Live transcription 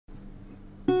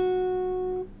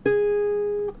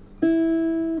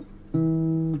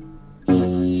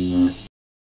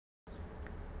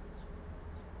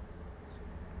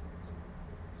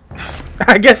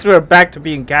I guess we're back to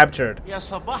being captured. يا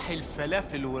صباح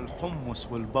الفلافل والحمص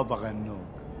والبابا غنوج.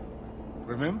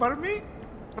 Remember me?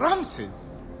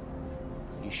 Ramses.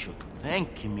 You should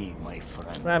thank me, my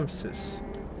friend. Ramses.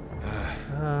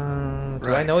 Do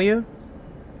right. I know you?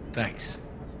 Thanks.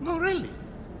 No, really.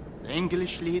 The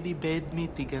English lady bade me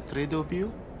to get rid of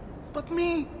you. But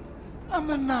me, I'm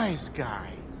a nice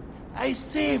guy. I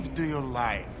saved your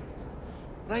life.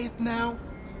 Right now,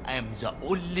 I am the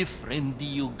only friend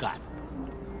you got.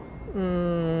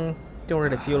 Don't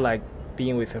really feel like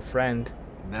being with a friend.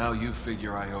 Now you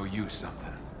figure I owe you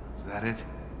something. Is that it?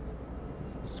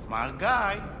 Smart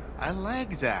guy. I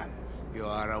like that. You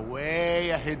are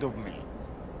way ahead of me.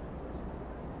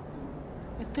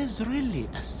 It is really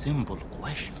a simple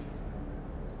question.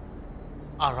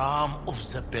 Aram of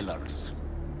the Pillars.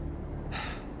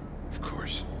 Of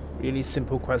course. Really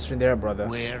simple question there, brother.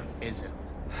 Where is it?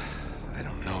 I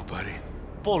don't know, buddy.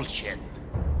 Bullshit.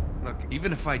 Look,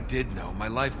 even if I did know, my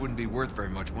life wouldn't be worth very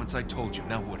much once I told you,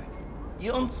 now would it?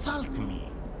 You insult me.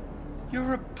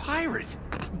 You're a pirate.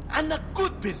 And a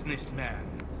good businessman.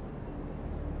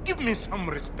 Give me some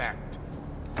respect.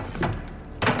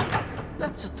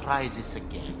 Let's try this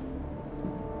again.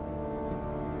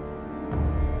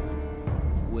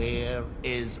 Where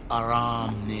is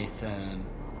Aram, Nathan?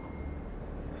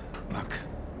 Look,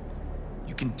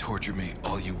 you can torture me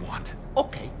all you want.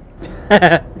 Okay,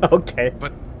 Okay.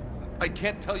 But I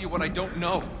can't tell you what I don't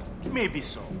know. maybe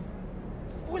so.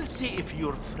 We'll see if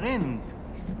your friend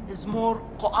is more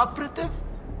cooperative.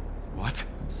 What?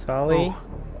 Sully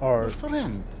or Your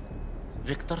friend,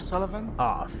 Victor Sullivan.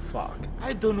 ah fuck.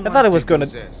 I don't I want thought it was to gonna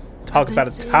do this. talk At about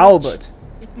his Talbot.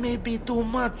 age, It may be too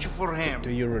much for him. Do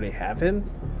you really have him?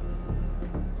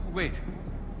 Wait.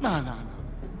 No.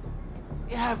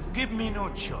 You have give me no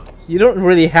choice. You don't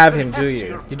really have him, do Perhaps you?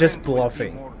 your You're just friend will be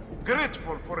bluffing. more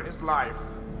grateful for his life.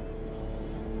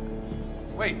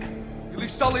 Wait. You leave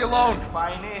Sully alone.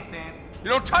 Bye, Nathan. You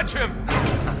don't touch him.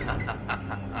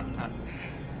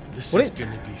 This What is is-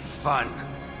 gonna be fun.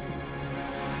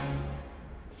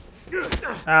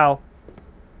 Ow.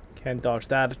 Can't dodge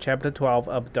that. Chapter 12,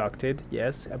 abducted.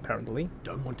 Yes, apparently.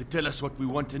 Don't want to tell us what we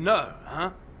want to know,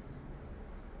 huh?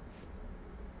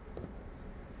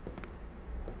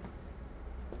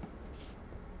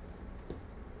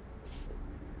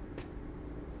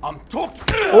 I'm talking.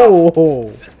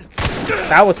 Oh,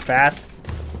 that was fast.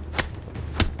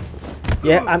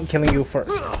 Yeah, I'm killing you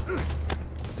first.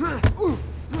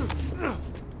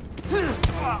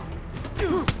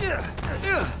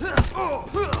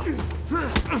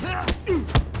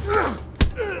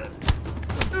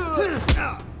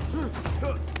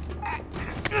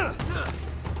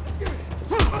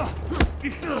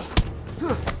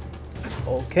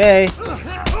 Okay.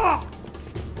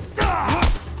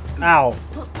 Ow.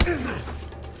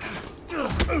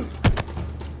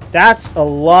 That's a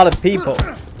lot of people.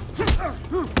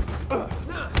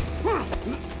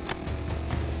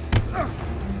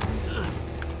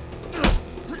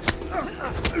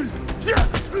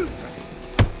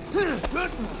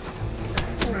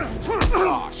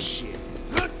 Oh shit.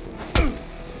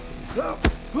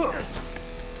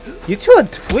 You two are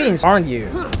twins, aren't you?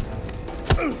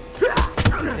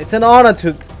 It's an honor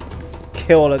to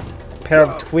kill a pair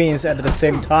of twins at the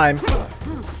same time.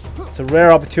 It's a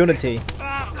rare opportunity.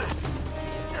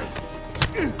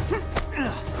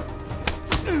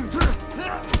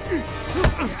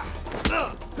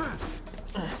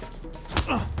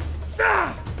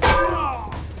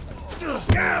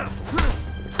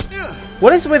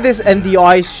 What is with this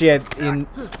NDI shit in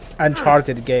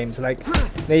Uncharted games? Like,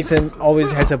 Nathan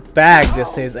always has a bag that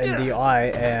says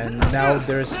NDI, and now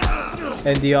there's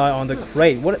NDI on the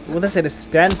crate. What does it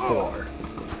stand for?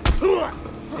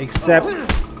 Except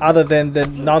other than the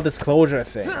non-disclosure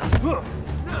thing.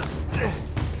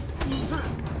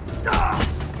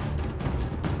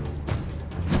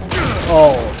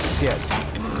 Oh shit.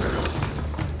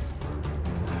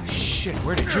 Shit,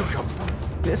 where did you come from?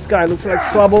 This guy looks like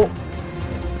trouble.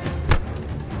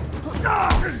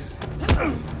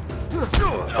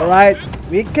 Alright,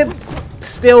 we can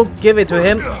still give it to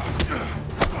him.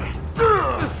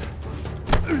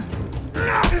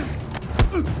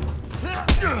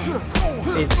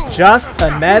 It's just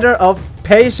a matter of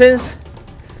patience,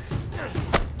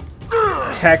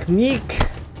 technique,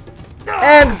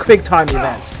 and quick time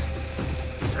events.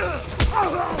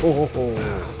 Oh.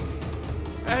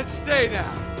 And stay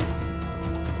down.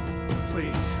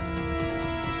 Please.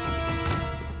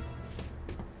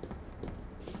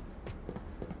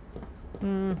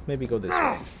 Maybe go this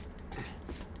way.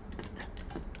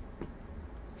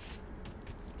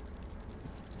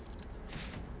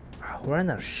 We're in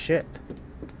a ship.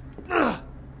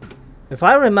 If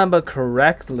I remember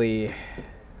correctly,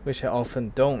 which I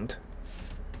often don't,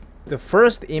 the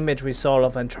first image we saw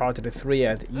of Uncharted 3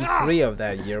 at E3 of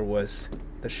that year was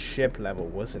the ship level,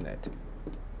 wasn't it?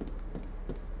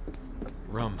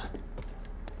 Rum.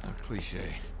 How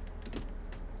cliche.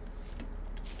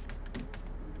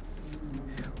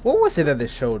 What was it that they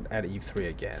showed at E3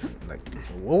 again? Like,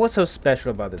 what was so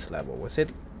special about this level? Was it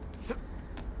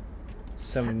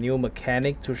some new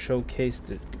mechanic to showcase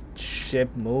the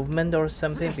ship movement or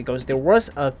something? Because there was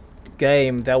a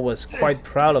game that was quite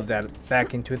proud of that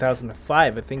back in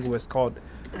 2005. I think it was called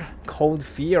Cold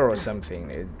Fear or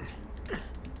something.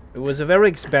 It was a very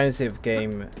expensive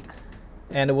game,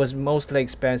 and it was mostly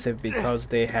expensive because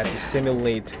they had to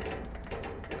simulate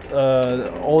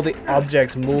all the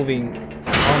objects moving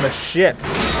on the ship,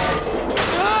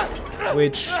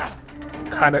 which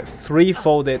kind of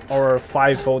three-folded or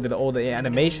five-folded all the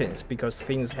animations because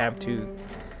things have to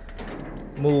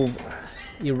move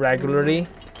irregularly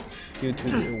due to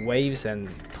the waves and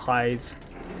tides.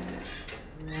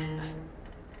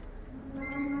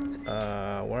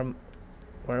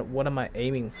 What am I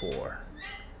aiming for?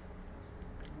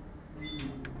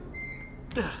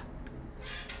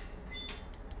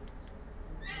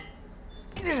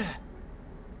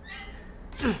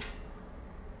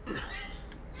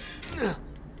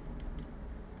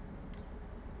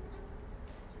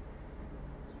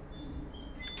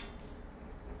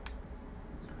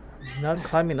 Not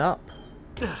climbing up.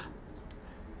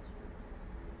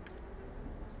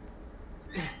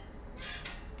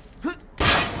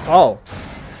 Oh,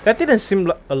 that didn't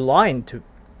seem aligned to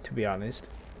be honest.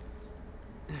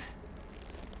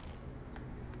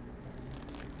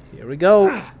 Here we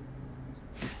go.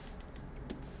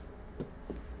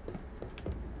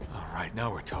 All right,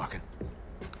 now we're talking.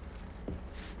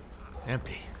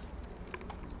 Empty.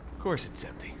 Of course it's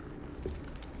empty.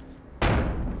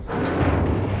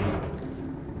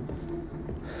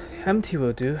 Empty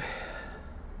will do.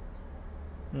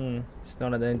 It's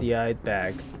not an NDI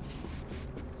bag.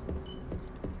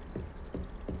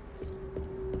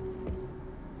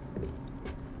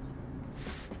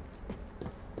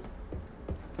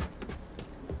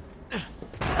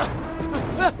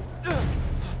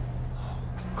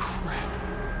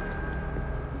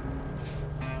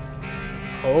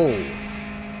 Oh.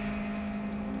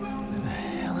 Where the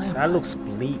hell am I? That looks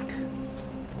bleak.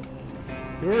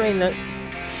 You're in a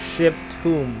ship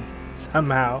tomb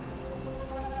somehow.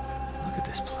 Look at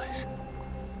this place.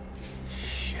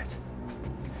 Shit.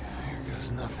 Here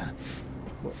goes nothing.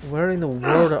 Where in the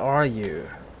world are you?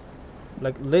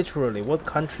 Like literally, what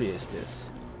country is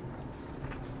this?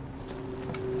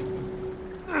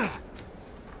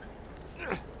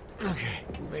 Okay,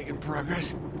 making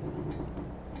progress.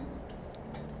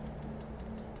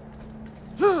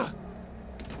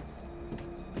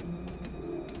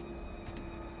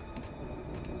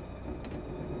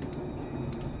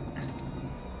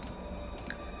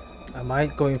 Am I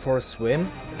going for a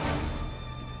swim?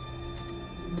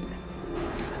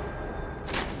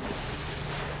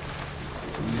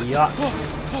 Yeah.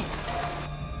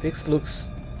 This looks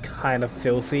kind of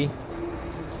filthy.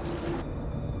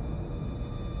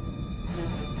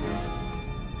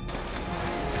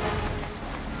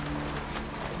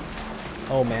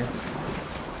 Oh man.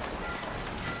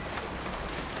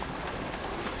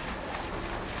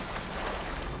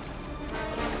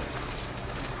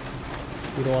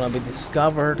 You don't want to be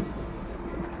discovered.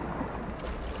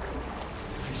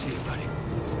 I see you, buddy.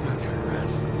 Just don't turn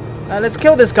around. Let's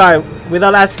kill this guy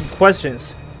without asking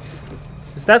questions.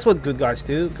 Because that's what good guys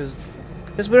do. Because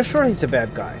we're sure he's a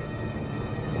bad guy.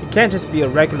 He can't just be a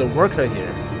regular worker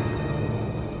here.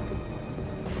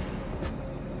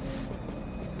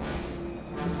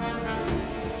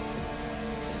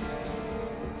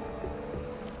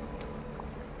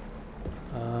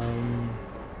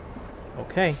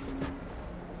 Okay.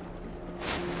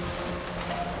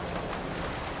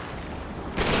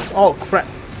 Oh crap.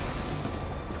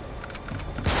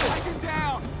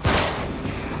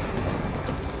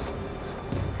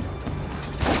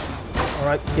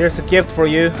 Alright, here's a gift for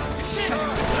you.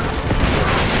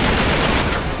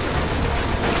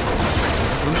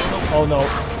 Oh no.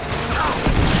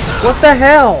 What the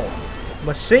hell?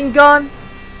 Machine gun?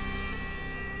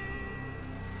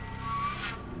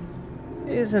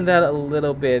 Isn't that a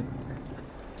little bit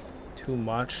too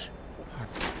much?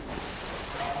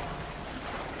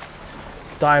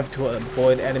 Dive to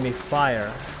avoid enemy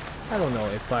fire. I don't know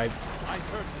if I...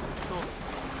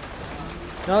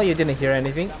 No, you didn't hear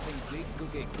anything.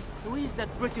 Who is that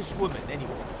British woman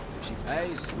anyway? If she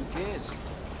pays, who cares?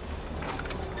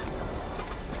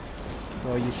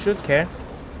 Well, you should care.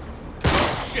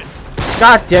 Shit!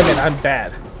 God damn it, I'm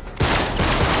bad.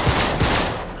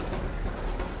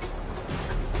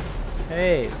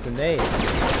 Hey, grenade.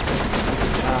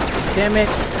 Ah, damn it.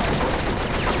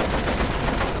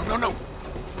 No, no, no.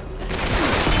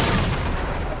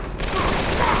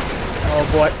 Oh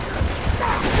boy.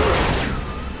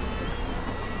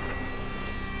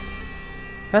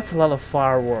 That's a lot of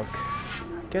firework.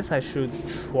 I guess I should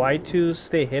try to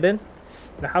stay hidden.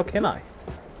 But how can I?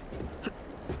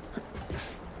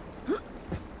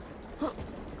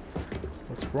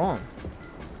 What's wrong?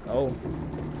 Oh.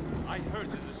 I heard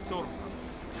there's a storm.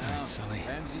 Alright, Sully.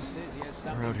 Ramsey says he has We're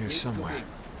something out here big somewhere. cooking.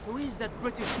 Who is that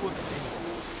British woman anyway?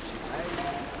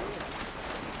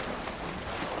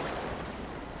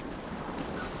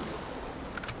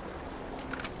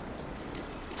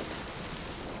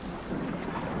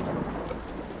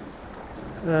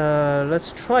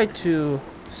 Let's try to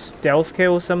stealth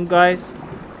kill some guys.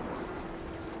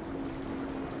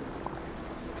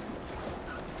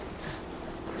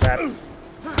 Crap.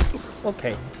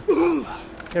 Okay.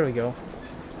 There we go.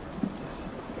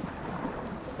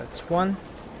 That's one.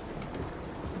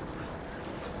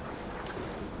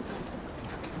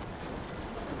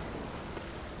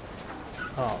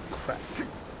 Oh, crap.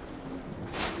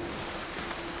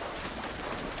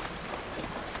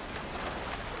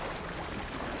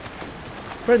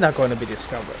 We're not going to be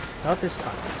discovered. Not this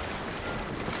time.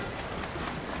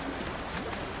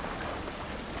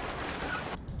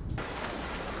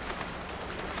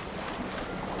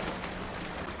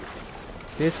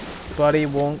 This buddy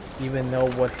won't even know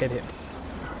what hit him.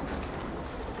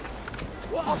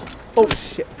 Oh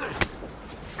shit.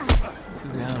 Two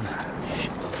down.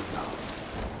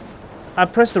 I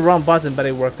pressed the wrong button, but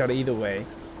it worked out either way.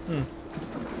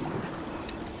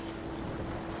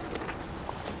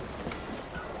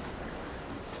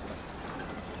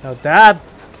 Now that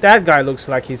guy looks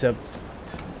like he's a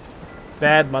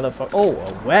bad motherfucker. Oh,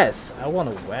 a Wes. I want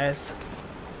a Wes.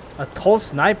 A tall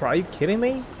sniper. Are you kidding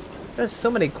me? There's so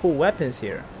many cool weapons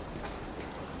here.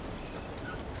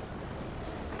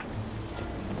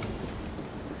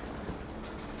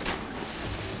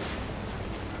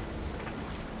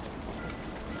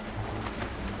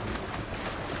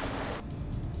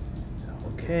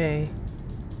 Okay.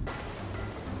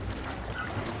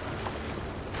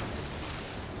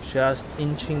 Just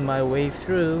inching my way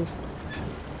through.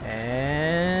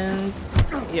 And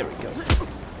here we go.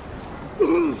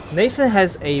 Nathan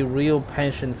has a real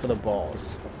penchant for the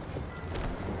balls.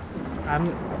 I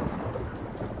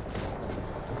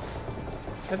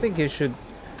think you should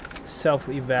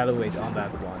self-evaluate on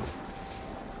that one.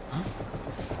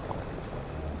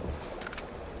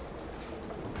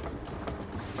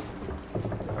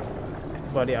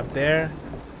 Anybody up there?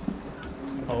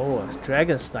 Oh, a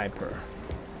dragon sniper.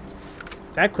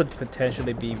 That could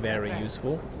potentially be very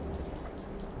useful.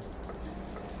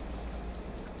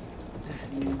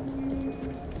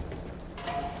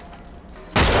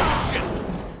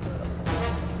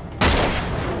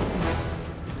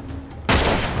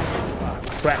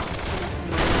 Crap.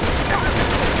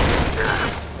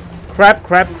 Crap,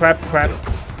 crap, crap, crap.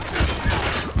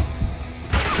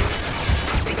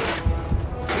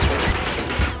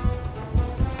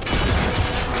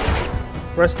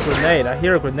 Where's the grenade? I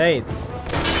hear a grenade.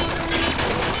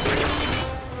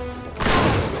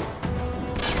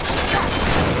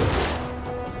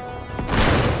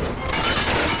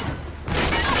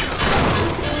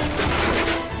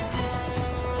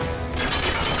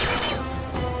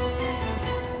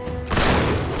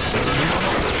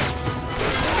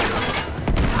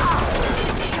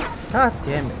 God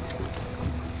damn it.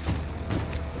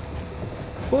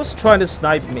 Who's trying to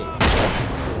snipe me?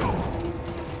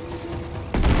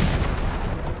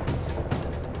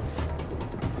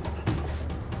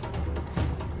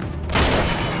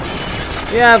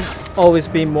 Yeah, I've always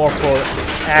been more for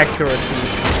accuracy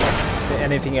than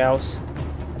anything else.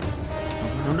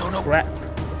 No, no, no. Crap.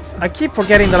 I keep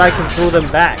forgetting that I can throw them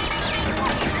back.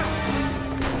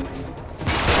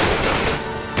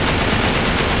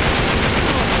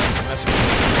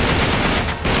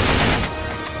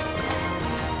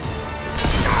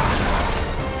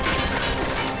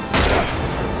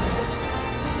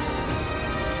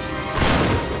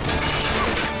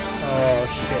 Oh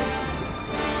shit.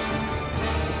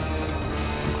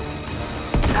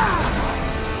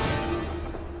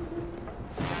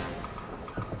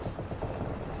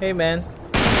 Hey man.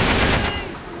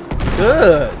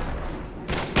 Good.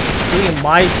 Doing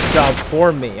my job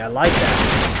for me. I like that.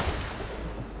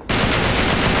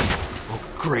 Oh,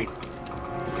 great.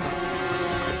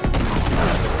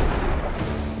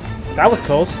 That was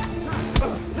close.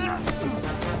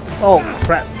 Oh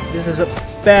crap. This is a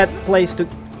bad place to...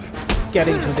 get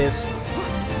into this.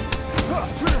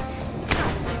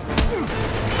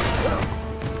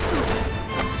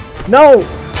 No!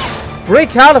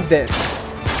 Break out of this!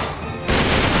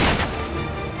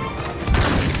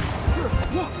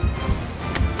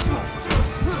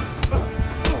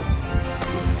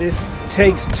 This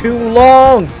takes too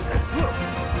long!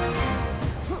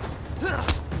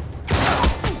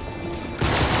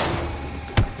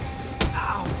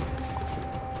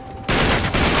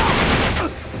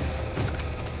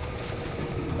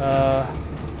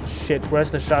 Shit,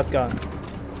 where's the shotgun?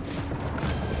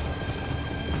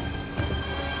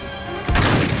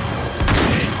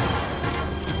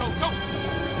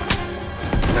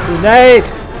 Grenade!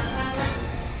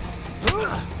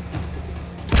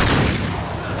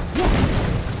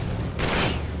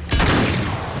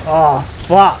 Oh,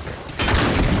 fuck.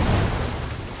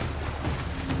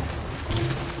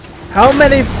 How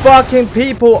many fucking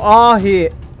people are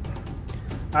here?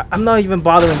 I'm not even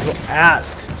bothering to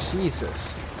ask.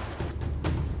 Jesus.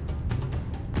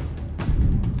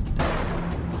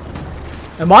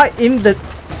 Am I in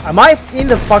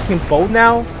the fucking boat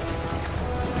now?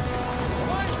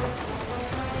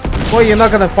 Well, you're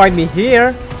not gonna find me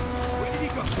here.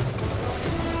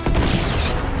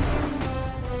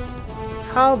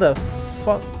 How the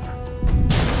fuck?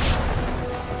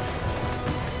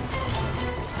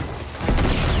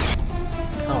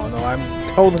 Oh no, I'm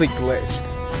totally glitched.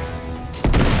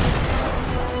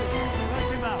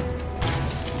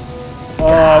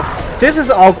 This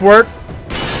is awkward.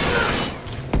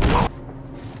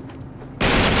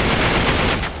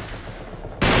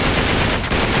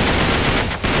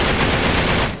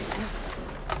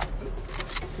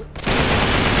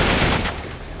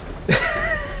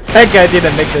 That guy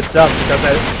didn't make the jump because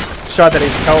I shot at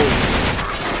his toes.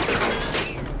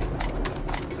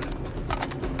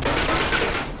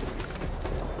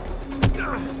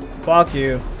 Fuck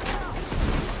you.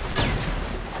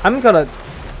 I'm gonna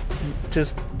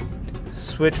just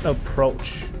switch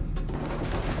approach.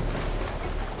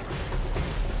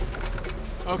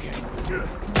 Okay.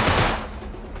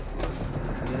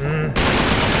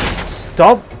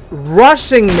 Stop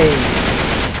rushing me!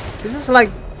 This is like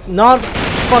not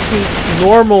fucking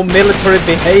normal military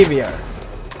behavior.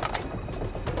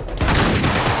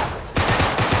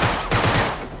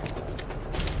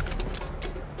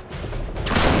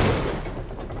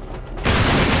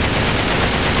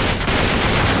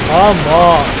 Come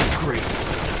on. Great.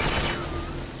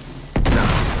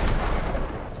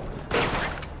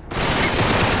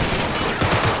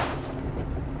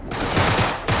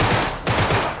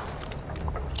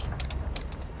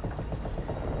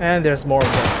 And there's more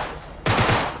of them.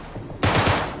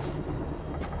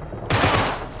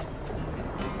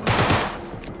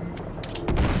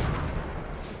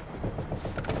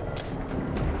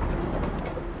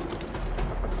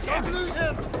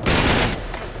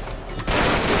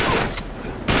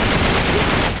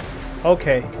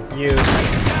 Okay, you.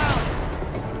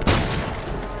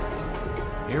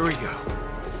 Here we go.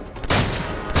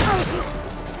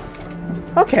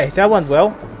 Okay, that went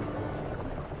well.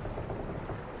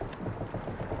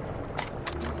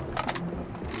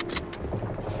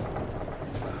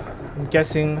 I'm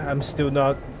guessing I'm still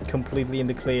not completely in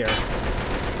the clear.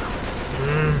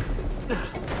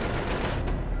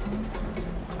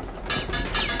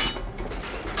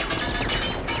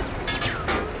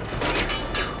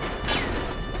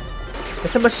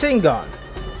 It's a machine gun.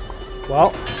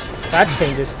 Well, that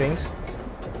changes things.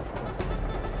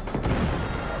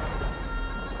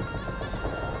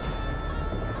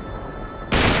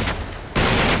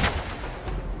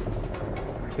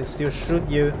 I can still shoot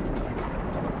you.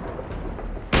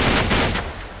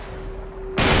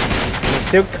 I can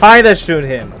still kinda shoot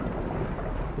him.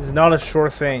 It's not a sure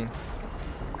thing.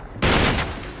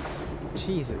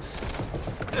 Jesus.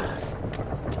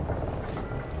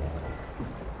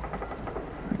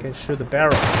 I can shoot the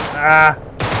barrel. Ah!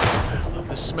 I love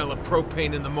the smell of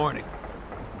propane in the morning.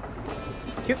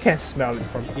 You can't smell it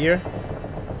from here.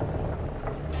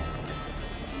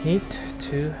 Need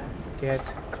to get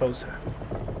closer.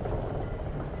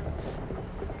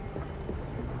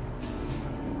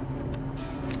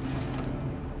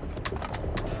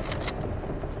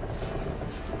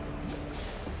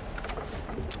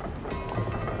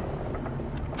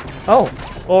 Oh,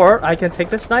 or I can take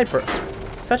the sniper.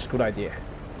 Such a good idea.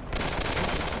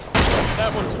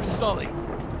 That one's for Sully.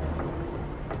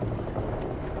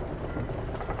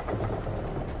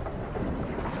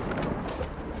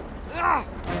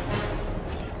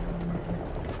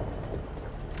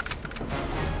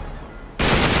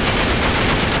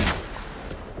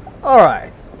 All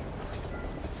right.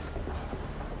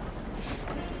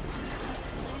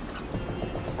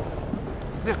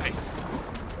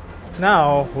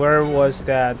 Now, where was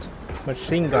that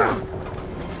machine gun?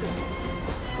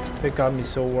 That got me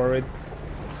so worried.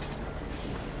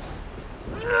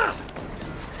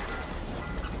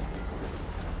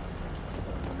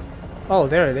 Oh,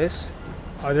 there it is.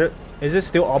 Is it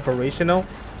still operational?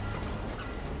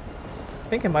 I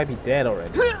think it might be dead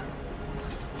already.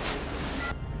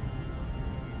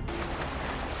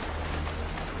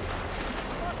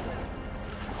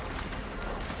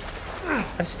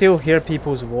 I still hear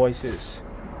people's voices.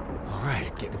 All right,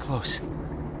 getting close.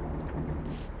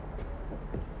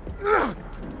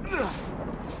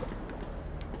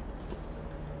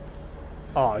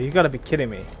 Oh, you gotta be kidding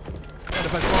me. And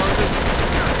if I borrow this?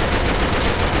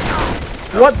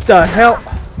 What the hell?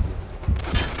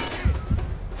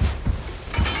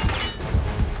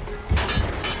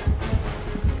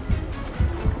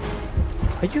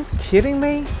 Are you kidding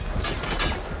me?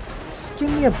 Just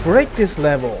give me a break this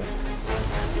level.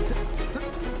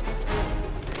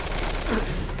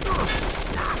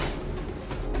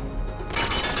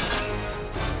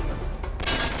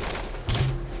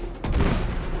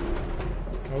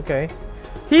 Okay.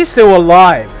 He's still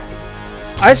alive.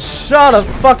 I shot a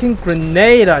fucking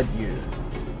grenade at you.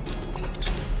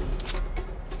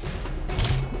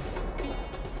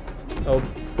 Oh,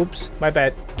 oops, my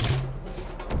bad.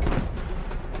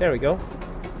 There we go.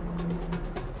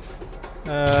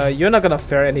 You're not gonna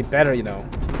fare any better, you know.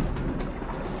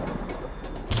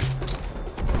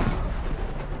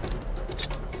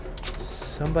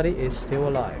 Somebody is still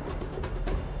alive.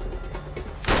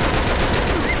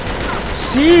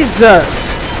 Jesus!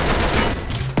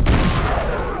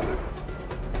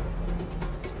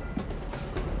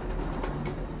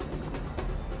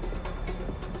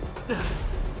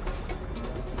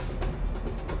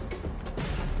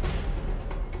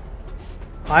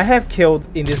 I have killed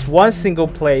in this one single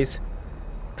place,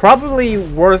 probably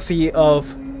worthy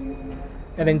of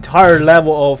an entire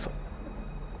level of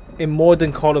a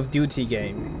modern Call of Duty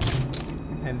game.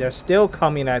 And they're still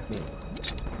coming at me.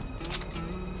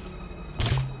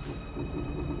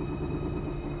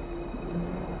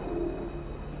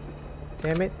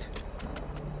 Damn it.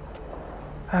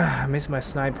 I missed my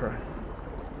sniper.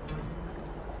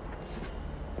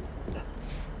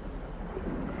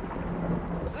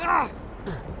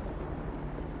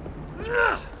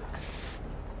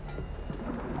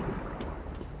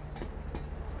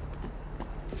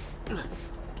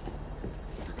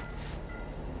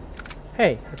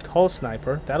 Hey, a tall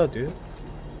sniper, that'll do.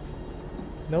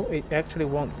 No, it actually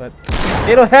won't, but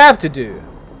it'll have to do.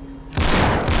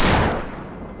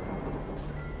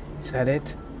 Is that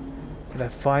it? Did I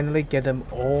finally get them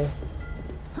all?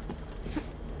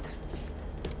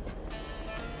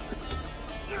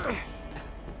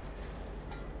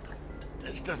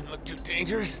 This doesn't look too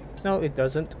dangerous. No, it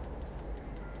doesn't.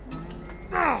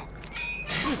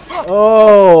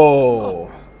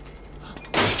 Oh!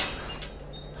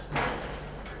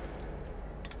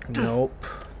 Nope.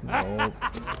 Nope.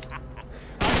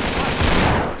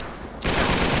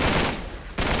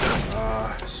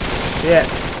 Ah, shit.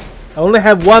 I only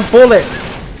have one bullet.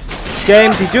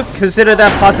 Game, did you consider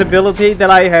that possibility that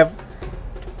I have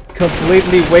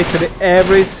completely wasted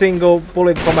every single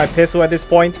bullet from my pistol at this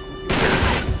point?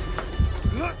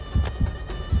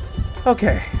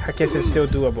 Okay, I guess it's still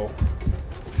doable.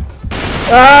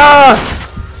 Ah!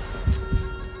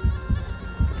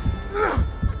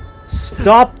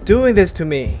 Stop doing this to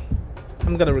me.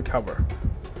 I'm gonna recover.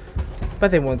 But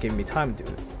they won't give me time to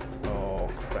do it. Oh,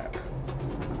 crap.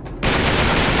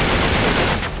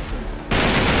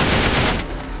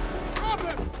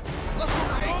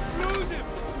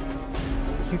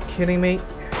 You kidding me?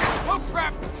 Oh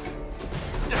crap!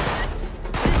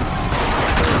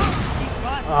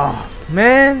 Oh,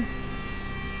 man.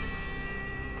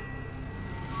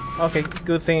 Okay,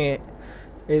 good thing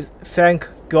is thank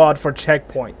God for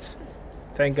checkpoints.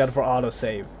 Thank God for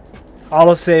autosave.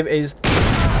 Autosave is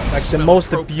like the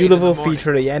most beautiful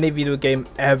feature in any video game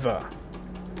ever.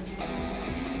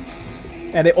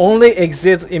 And it only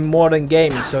exists in modern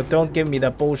games, so don't give me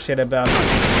that bullshit about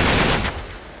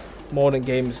modern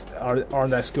games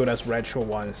aren't as good as retro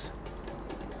ones.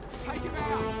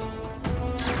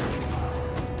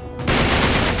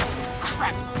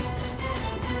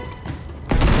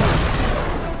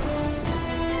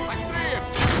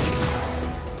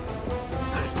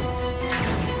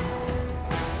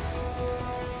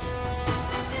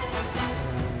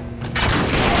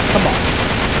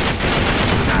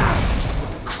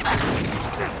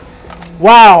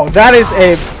 Wow, that is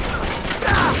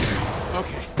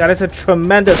a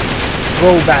tremendous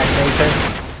rollback, Nathan.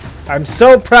 I'm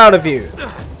so proud of you.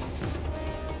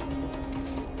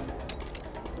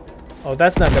 Oh,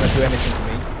 that's not gonna do anything to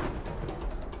me.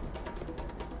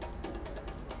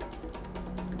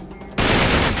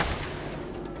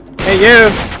 Hey,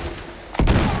 you!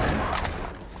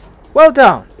 Well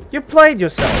done! You played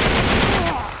yourself!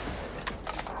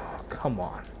 Come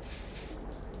on.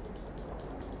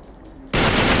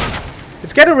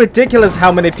 It's getting ridiculous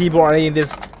how many people are in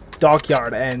this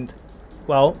dockyard and,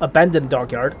 well, abandoned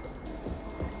dockyard.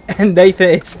 And Nathan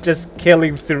is just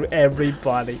killing through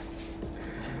everybody.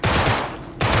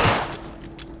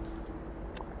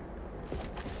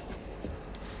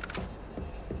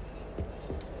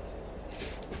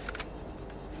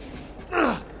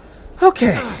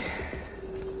 Okay.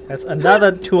 That's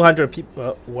another 200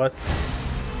 people. What?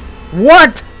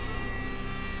 What?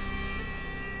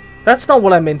 That's not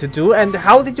what I meant to do. And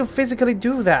how did you physically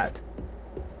do that?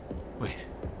 Wait,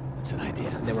 that's an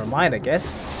idea. Never mind, I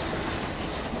guess.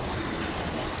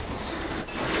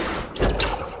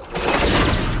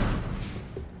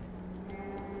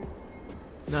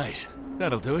 Nice.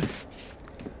 That'll do it.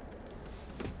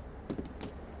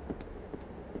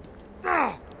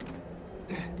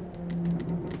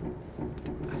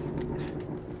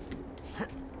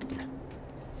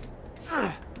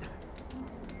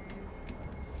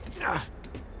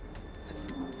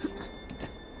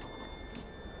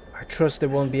 I trust there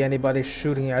won't be anybody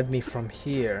shooting at me from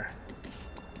here.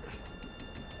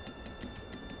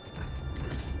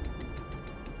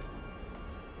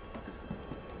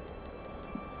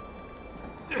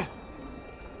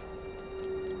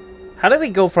 How do we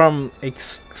go from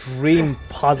extreme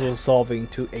puzzle solving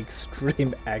to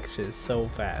extreme action so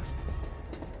fast?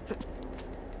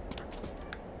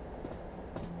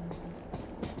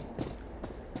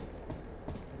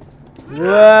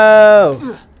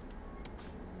 Whoa!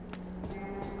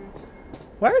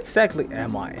 Where exactly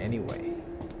am I anyway?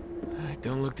 Alright,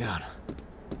 don't look down.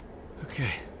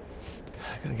 Okay.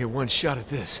 I'm gonna get one shot at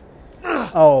this.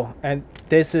 Oh, and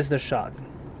this is the shot.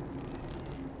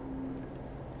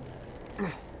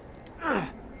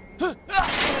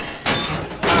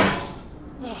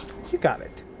 You got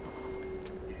it.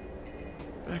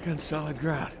 Back on solid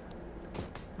ground.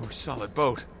 Or solid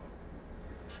boat.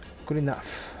 Good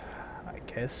enough, I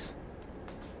guess.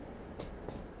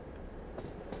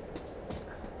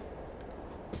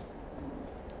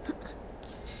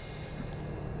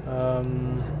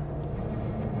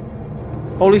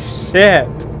 Holy shit!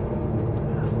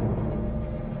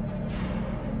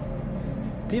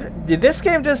 Did this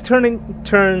game just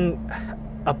turn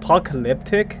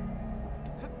apocalyptic?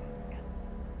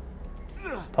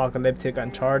 Apocalyptic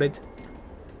Uncharted.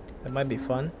 That might be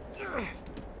fun.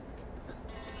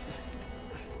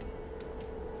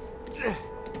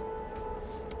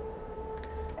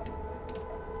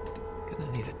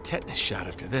 Gonna need a tetanus shot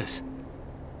after this.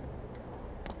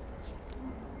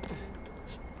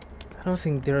 I don't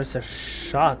think there's a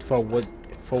shot for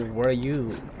where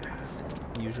you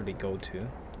usually go to.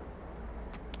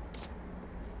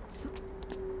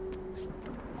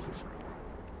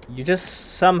 You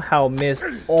just somehow miss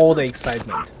all the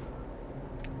excitement.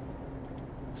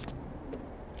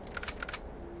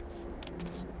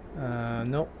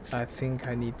 No, I think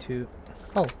I need to.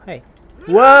 Oh, hey.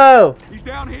 Whoa! He's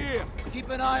down here. Keep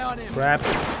an eye on him. Crap.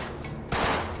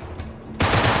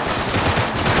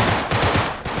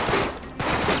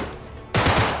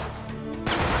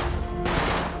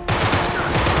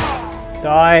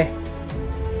 Die.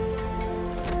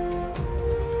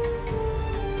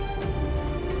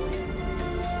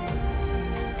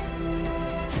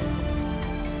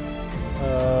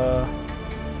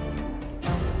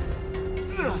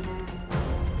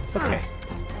 Okay.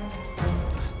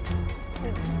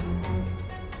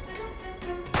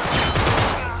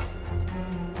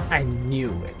 I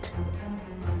knew it.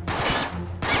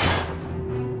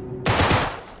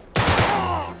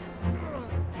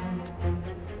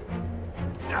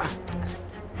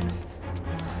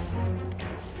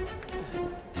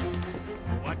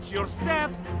 Watch your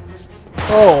step.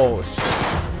 Oh, shit.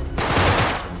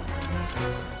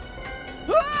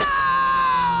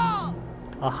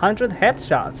 100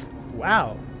 headshots.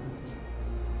 Wow.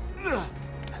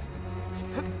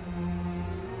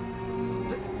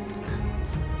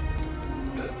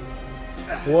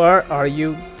 Where are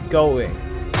you going?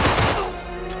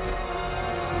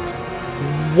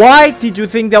 Why did you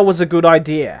think that was a good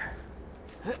idea?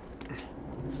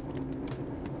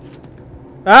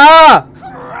 Ah!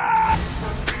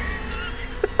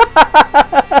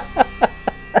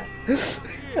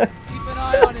 Keep an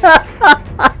eye on him.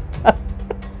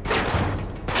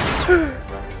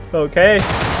 Okay.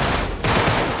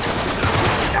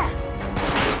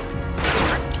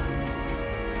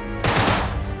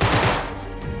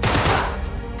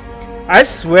 I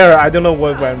swear I don't know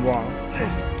what went wrong.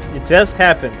 It just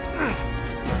happened.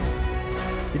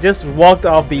 He just walked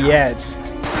off the edge.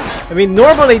 I mean,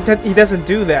 normally he doesn't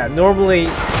do that. Normally,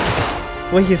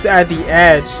 when he's at the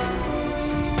edge,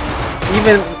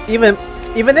 even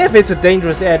if it's a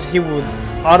dangerous edge, he would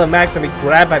automatically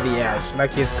grab at the edge,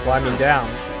 like he's climbing down.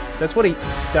 That's what he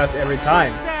does every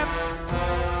time.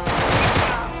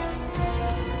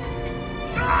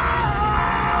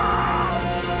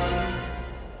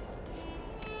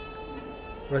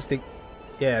 Where's the...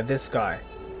 Yeah, this guy.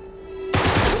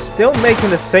 Still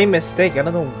making the same mistake. I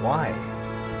don't know why.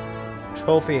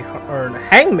 Trophy earned.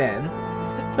 Hangman?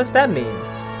 What does that mean?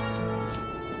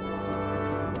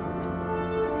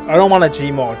 I don't want a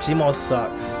Gmaul. Gmaul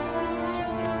sucks.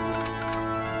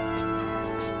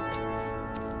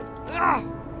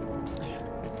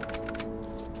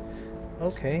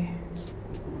 Okay.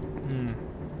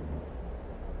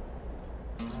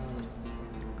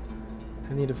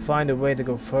 I need to find a way to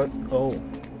go further. Oh,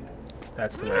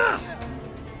 that's the way.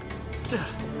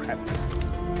 Crap.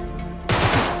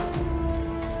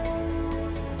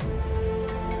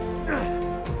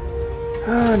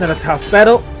 Another tough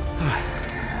battle.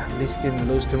 At least didn't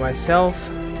lose to myself.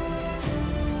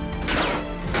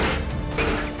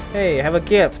 Hey, I have a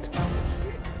gift.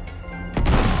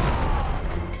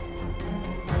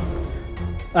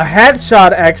 A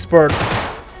headshot expert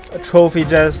trophy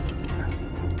just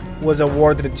was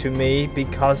awarded to me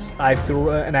because I threw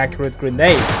an accurate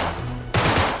grenade.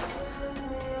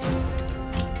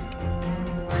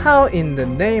 How in the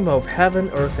name of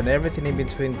heaven, earth, and everything in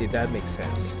between did that make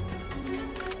sense?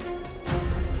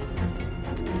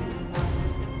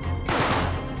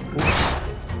 Oops.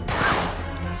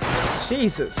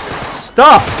 Jesus,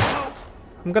 stop!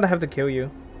 I'm gonna have to kill you.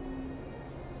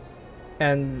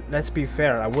 And let's be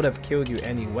fair, I would have killed you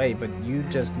anyway, but you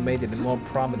just made it more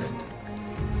prominent.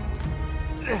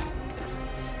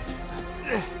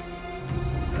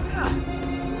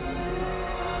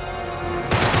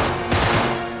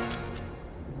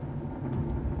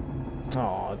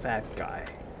 Oh, that guy.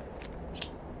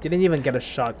 Didn't even get a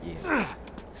shot in.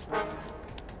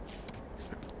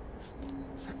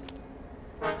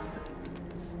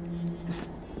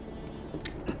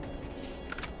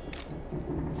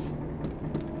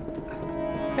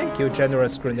 Thank you,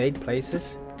 generous grenade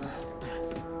places.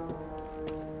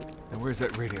 Now where's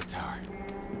that radio tower?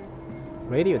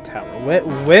 Radio tower?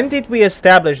 When did we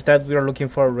establish that we are looking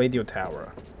for a radio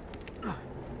tower?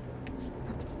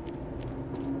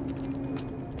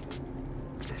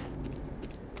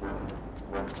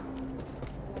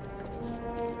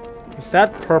 Is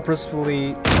that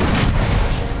purposefully...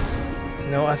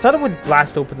 No, I thought it would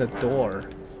blast open the door.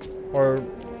 Or,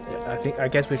 I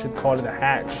guess we should call it a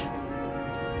hatch.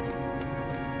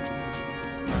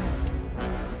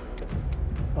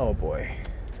 Oh boy.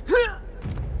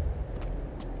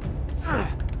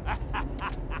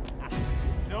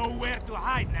 Nowhere to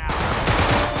hide now.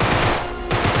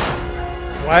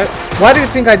 Why do you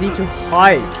think I need to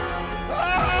hide?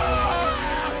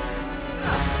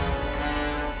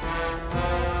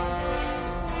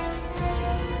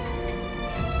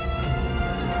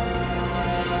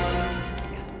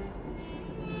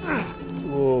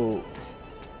 Whoa.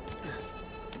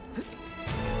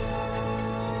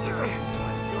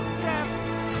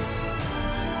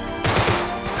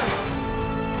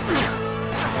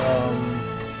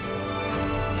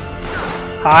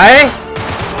 Hi?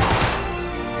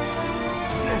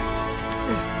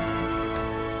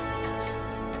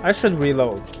 I should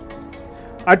reload.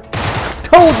 I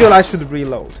told you I should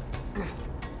reload.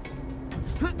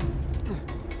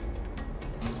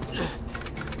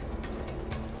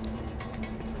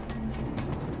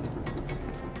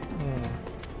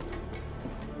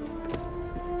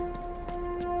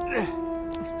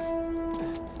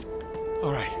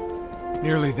 All right,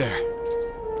 nearly there.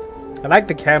 I like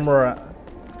the camera.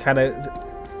 The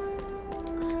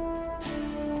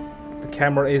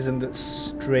camera isn't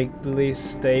strictly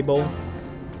stable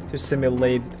to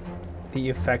simulate the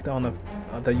effect on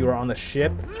that you are on a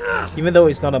ship, even though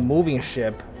it's not a moving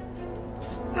ship.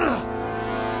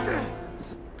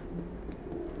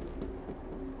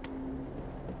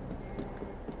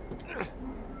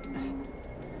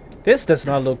 This does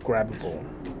not look grabbable.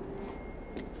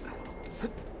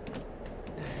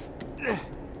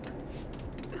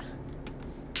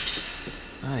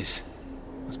 Nice.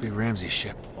 Must be Ramsey's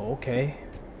ship. Okay.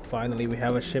 Finally, we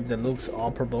have a ship that looks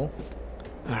operable.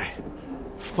 Alright.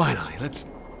 Finally, let's...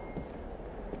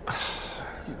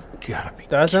 You've gotta be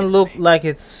Doesn't kidding look me. like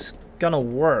it's gonna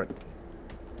work.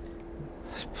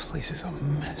 This place is a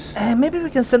mess. Maybe we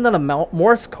can send out a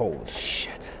Morse code.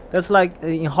 Shit. That's like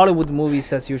in Hollywood movies.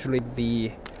 That's usually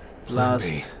the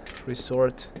last B.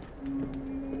 resort.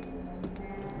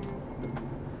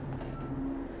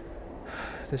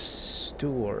 The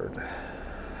steward.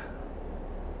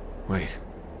 Wait.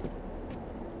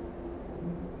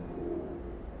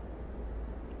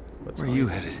 What's Where are on you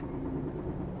it? headed?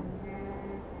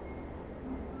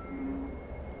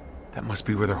 That must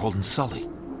be where they're holding Sully.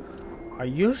 Are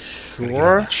you Gotta get on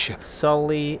sure that ship.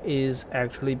 Sully is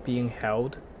actually being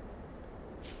held?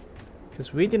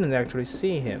 Because we didn't actually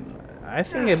see him. I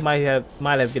think it might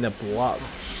have been a bluff.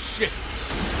 Shit.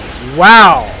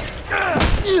 Wow!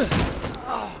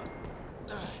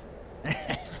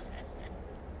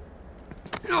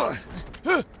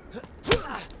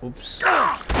 Oops.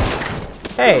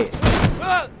 Hey!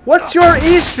 What's your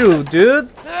issue, dude?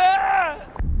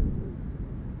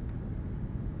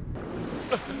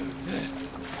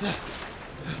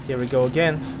 Here we go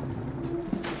again.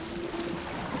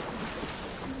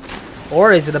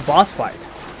 Or is it a boss fight?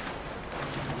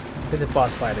 It's a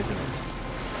boss fight, isn't it?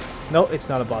 No, it's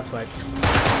not a boss fight.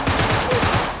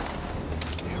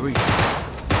 Here we go.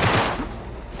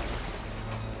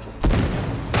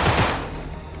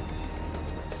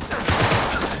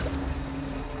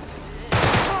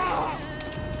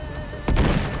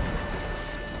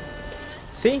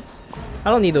 See?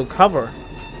 I don't need to cover.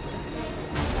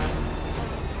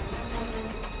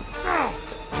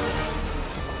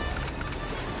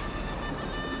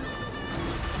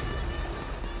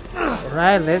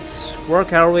 Alright, let's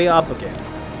work our way up again.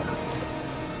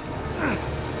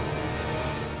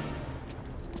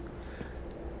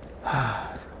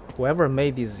 Whoever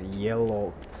made these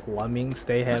yellow plumbings,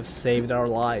 they have saved our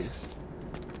lives.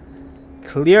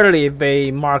 Clearly,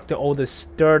 they marked all the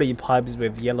sturdy pipes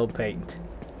with yellow paint.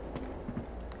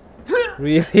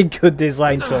 Really good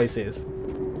design choices.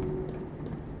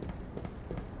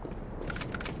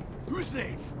 Who's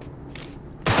there?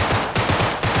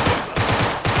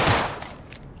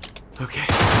 Okay.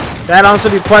 That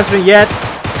answered your question yet?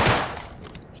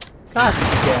 God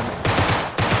damn it.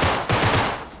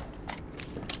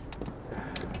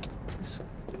 This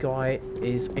guy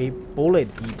is a bullet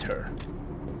eater.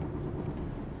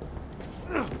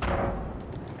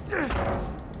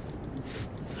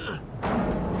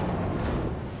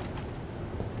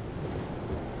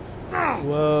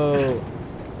 Whoa.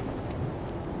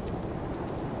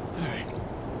 Alright.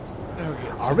 Now we're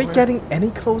getting Are we somewhere. getting any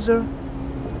closer?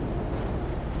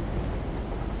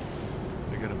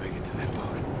 We gotta make it to that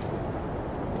boat.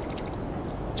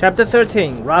 Chapter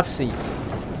 13, Rough Seas.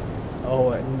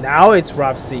 Oh, now it's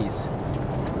Rough Seas.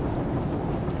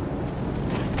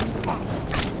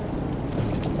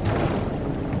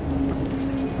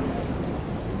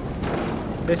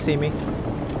 They see me.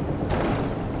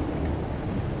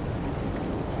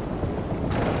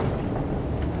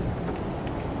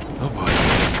 Oh boy.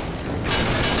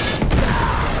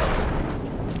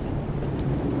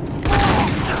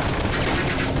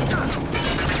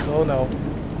 Oh no.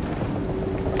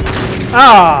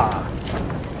 Ah!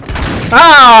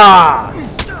 Ah!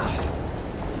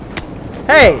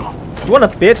 Hey! You want a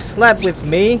bitch slap with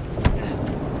me?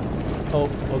 Oh,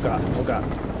 oh god, oh god.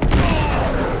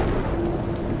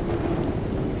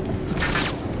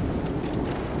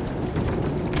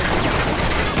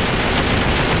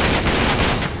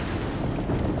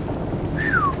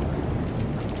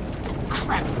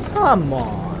 Come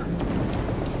on.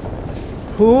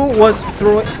 Who was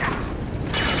throwing...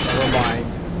 Never mind.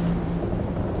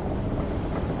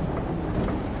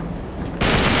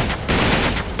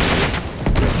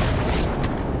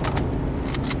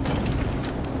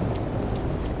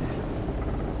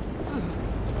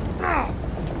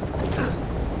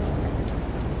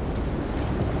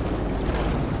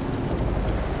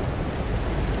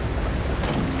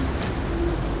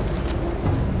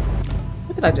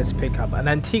 What did I just pick up? An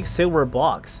antique silver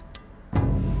box.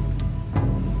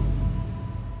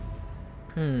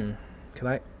 Can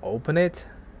I open it?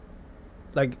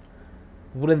 Like,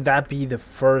 wouldn't that be the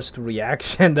first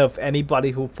reaction of anybody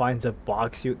who finds a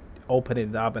box? You open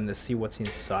it up and see what's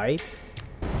inside?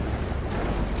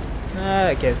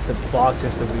 I guess the box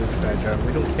is the real treasure.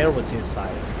 We don't care what's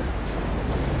inside.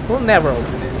 We'll never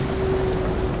open it.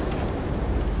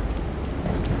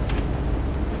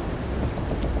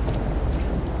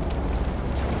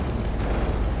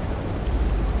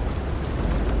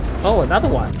 Oh, another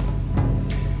one.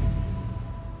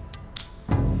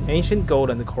 Ancient gold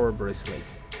and the coral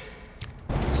bracelet.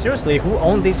 Seriously, who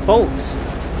owned these boats?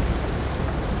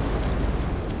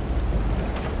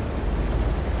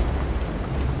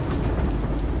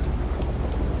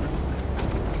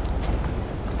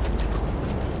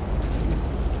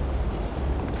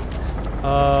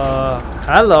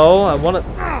 Hello, I wanna...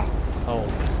 Oh.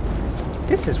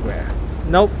 This is where.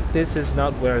 Nope, this is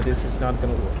not where. This is not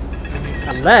gonna work.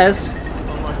 Unless...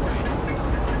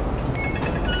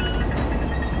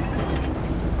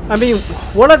 I mean,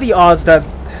 what are the odds that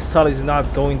Sully's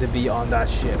not going to be on that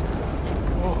ship?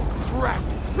 Oh, crap.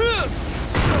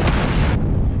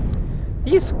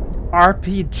 These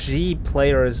RPG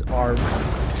players are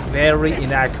very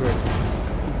inaccurate.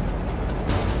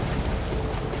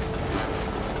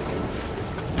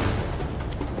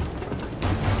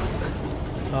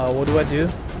 What do I do?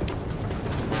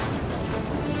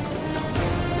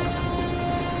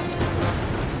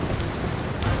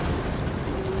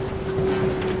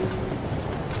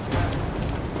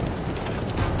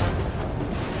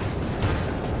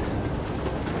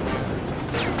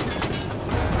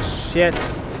 Shit.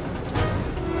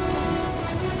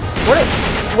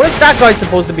 What is that guy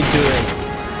supposed to be doing?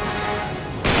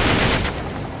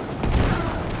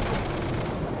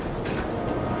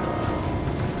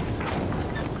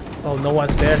 Oh, no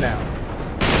one's there now.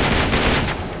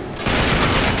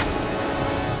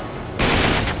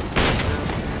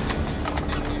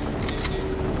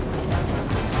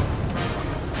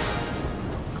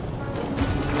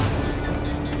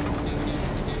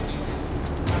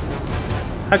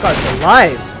 That guy's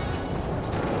alive.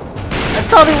 I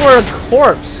thought you were a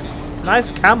corpse.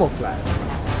 Nice camouflage.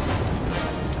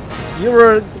 You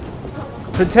were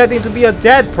pretending to be a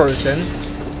dead person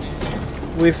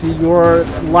with your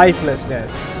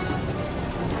lifelessness.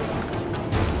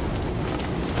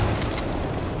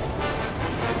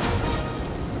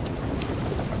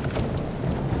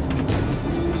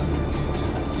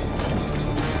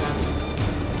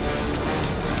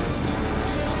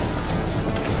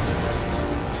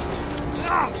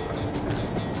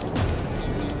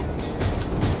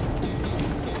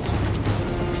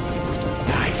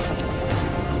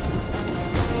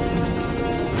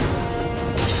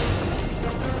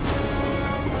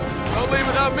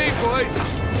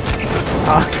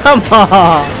 Oh, come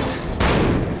on!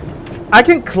 I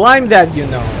can climb that, you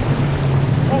know.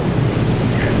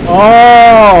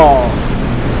 Oh!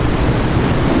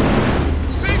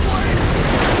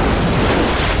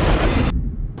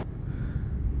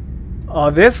 Oh,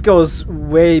 this goes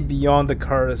way beyond the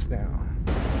curse now.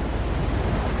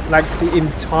 Like the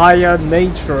entire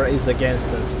nature is against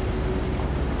us.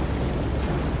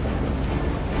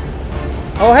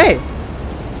 Oh, hey!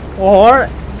 Or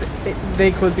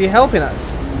they could be helping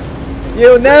us.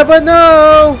 You never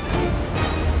know!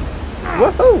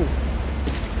 Woohoo!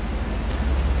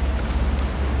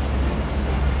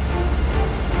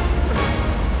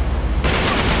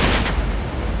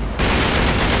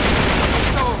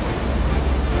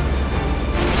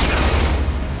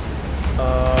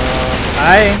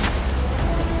 Hi.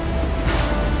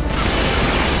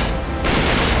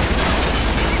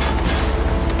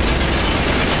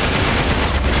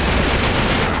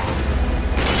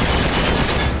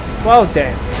 Well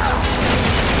then.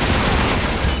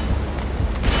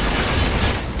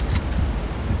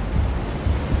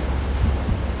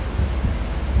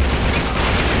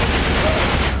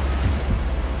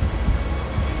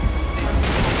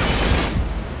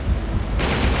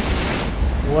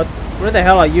 What? Where the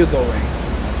hell are you going?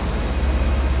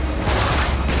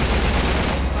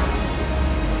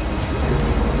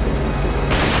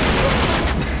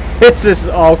 This is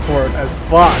awkward as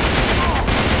fuck.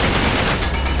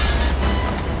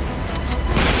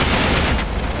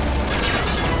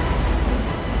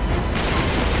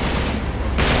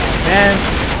 Man,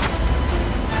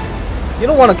 you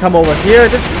don't want to come over here.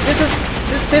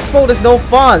 This mode is no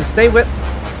fun. Stay with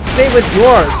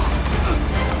yours.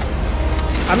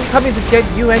 I'm coming to get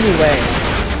you anyway.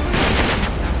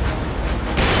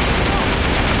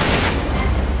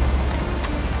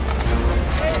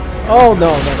 Oh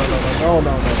no.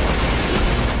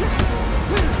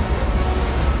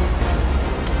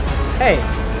 Hey.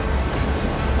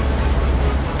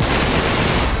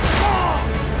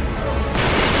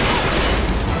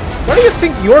 Where do you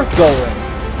think you're going?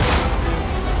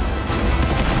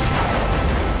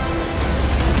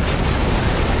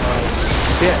 Oh,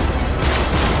 shit.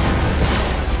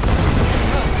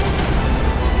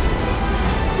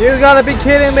 You gotta be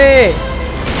kidding me!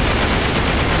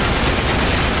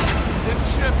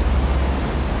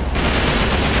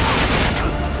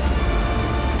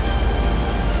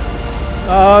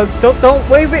 Don't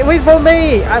wait for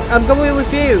me! I'm going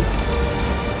with you!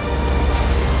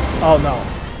 Oh no.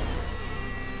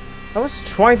 I was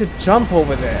trying to jump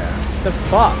over there. The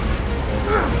fuck?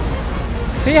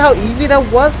 See how easy that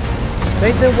was?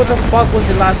 Nathan, what the fuck was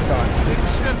it last time?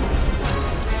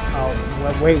 Oh,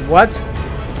 wait, what?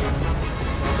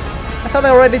 I thought I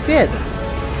already did.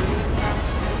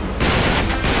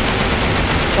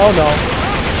 Oh no.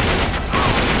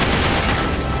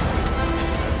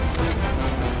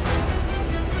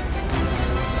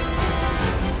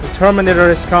 The Terminator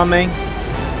is coming.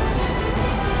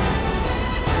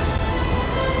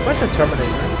 Where's the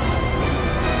Terminator?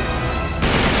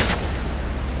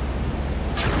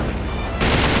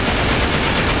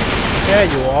 There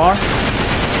you are.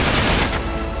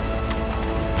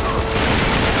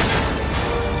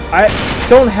 I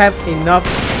don't have enough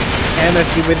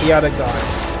energy with the other guy.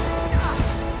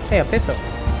 Hey, a pistol.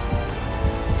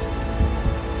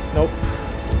 Nope.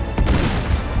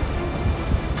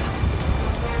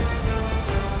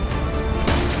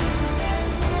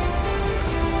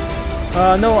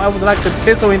 No, I would like the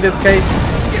pistol in this case.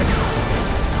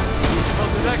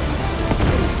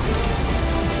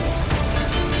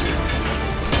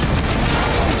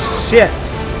 Shit.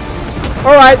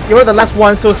 Alright, you're the last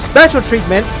one, so special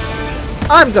treatment.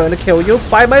 I'm going to kill you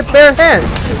by my bare hands.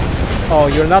 Oh,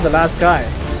 you're not the last guy.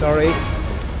 Sorry.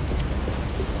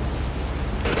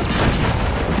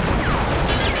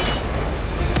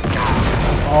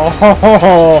 Oh.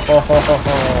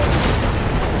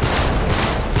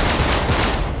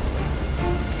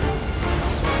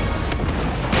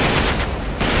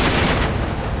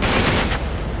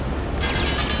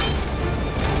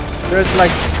 There's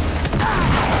like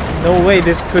no way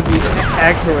this could be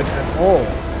accurate at all.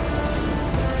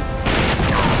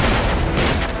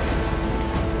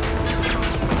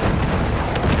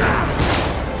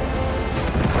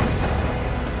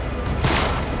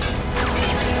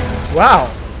 Wow.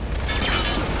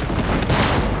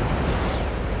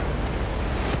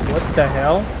 What the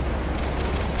hell?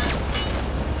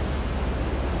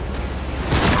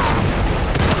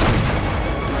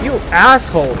 You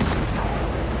assholes.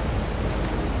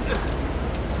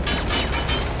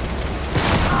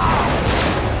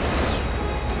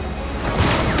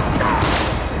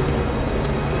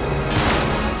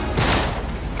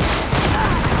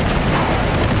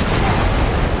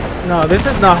 No, this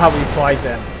is not how we fight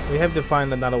them. We have to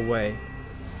find another way.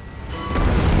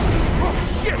 Oh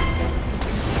shit!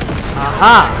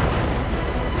 Aha!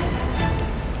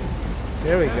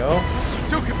 There we go.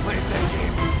 Two can play that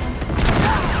game.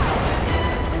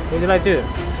 What did I do?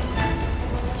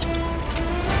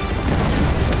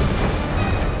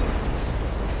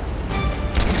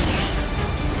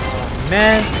 Oh,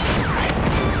 man.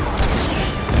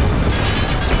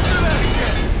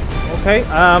 Okay,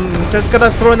 just gonna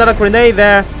throw another grenade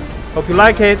there. Hope you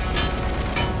like it.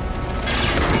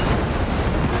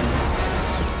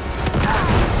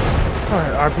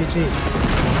 Alright, RPG.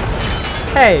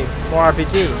 Hey, more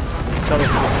RPG. It's always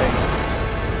a good thing.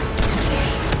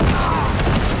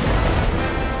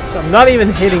 So I'm not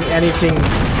even hitting anything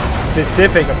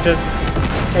specific. I'm just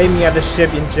aiming at the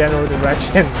ship in general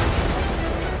direction.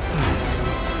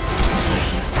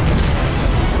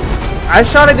 I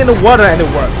shot it in the water and it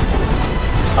worked.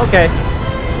 Okay.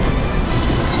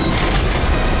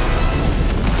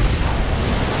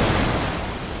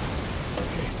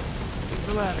 There's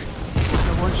a ladder.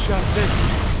 I one shot this.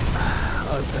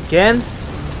 Again?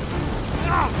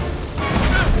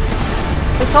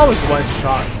 It's always one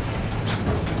shot.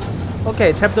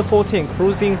 Okay, chapter 14,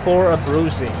 cruising for a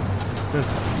bruising.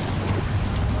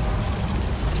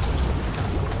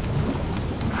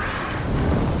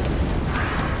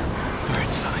 Alright,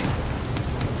 Sully.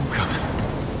 I'm coming.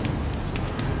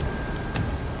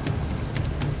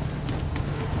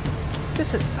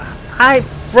 This is, I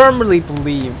firmly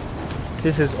believe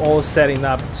this is all setting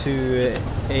up to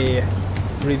a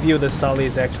reveal that Sully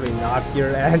is actually not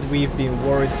here and we've been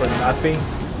worried for nothing.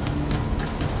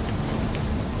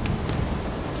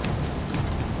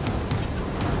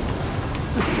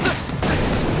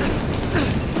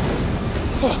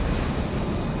 Oh,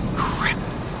 crap.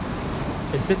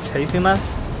 Is it chasing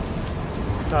us?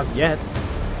 Not yet.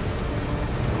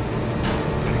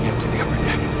 Gotta get up to the upper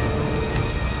deck.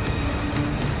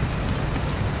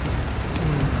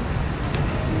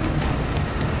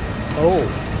 Oh,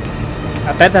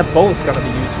 I bet that boat's gonna be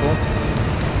useful.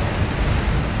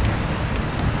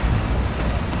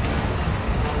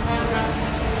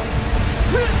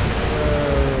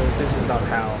 This is not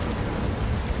how.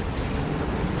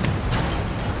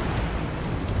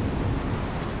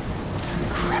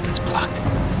 Crap, it's blocked.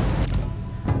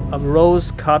 A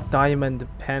rose-cut diamond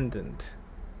pendant.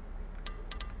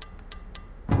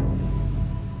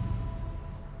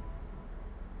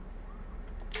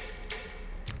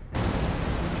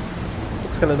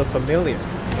 Looks a little familiar.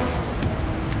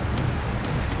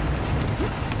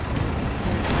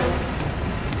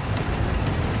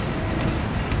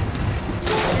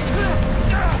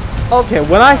 Okay,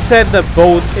 when I said the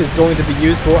boat is going to be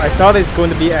useful, I thought it's going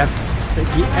to be at Like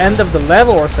the end of the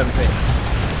level or something.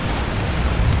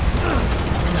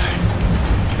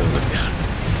 Don't look down.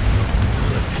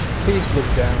 Please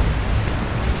look down.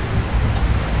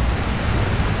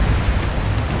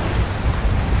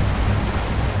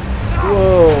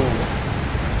 Whoa.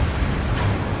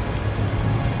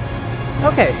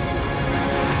 Okay.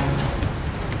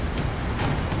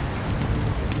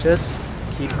 Just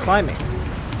keep climbing.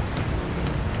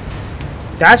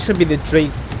 That should be the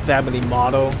Drake family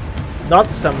motto,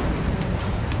 not some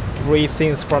great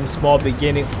things from small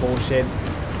beginnings bullshit.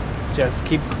 Just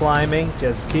keep climbing,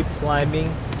 just keep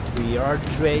climbing. We are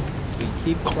Drake, we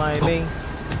keep climbing.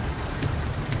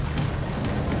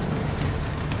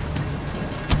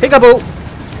 Peekaboo!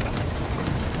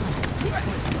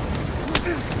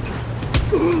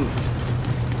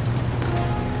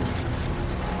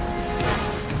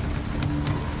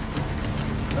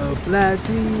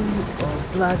 Obladi,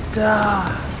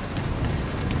 oblada.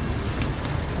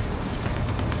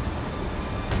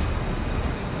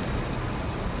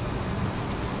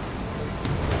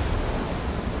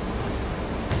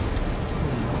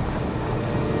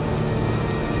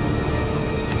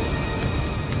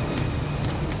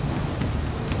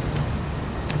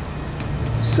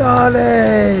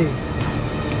 Sully!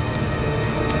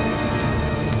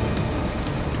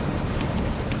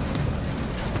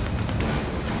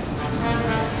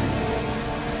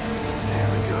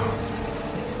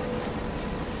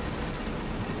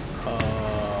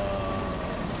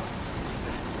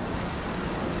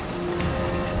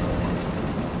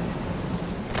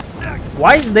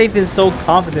 Why is Nathan so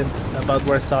confident about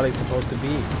where Sully's supposed to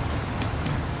be?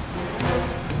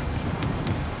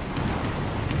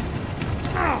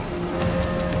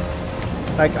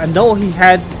 Like, I know he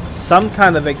had some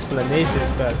kind of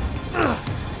explanations, but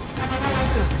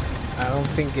I don't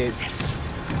think it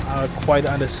quite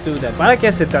understood that. But I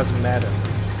guess it doesn't matter.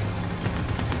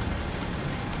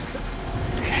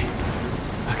 Okay.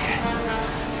 Okay.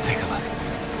 Let's take a look.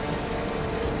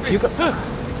 You got.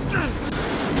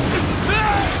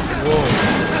 Whoa.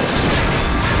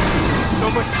 So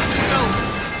much stealth.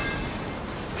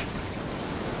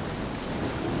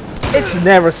 It's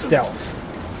never stealth.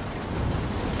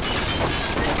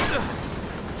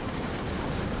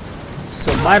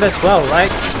 So might as well,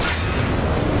 right?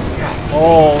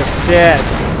 Oh shit.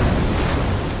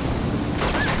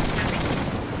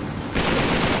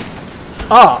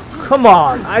 Oh, come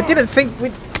on. I didn't think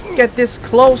we'd get this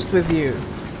close with you.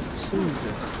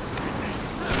 Jesus.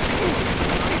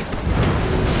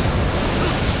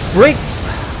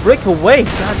 Break away,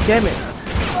 god damn it.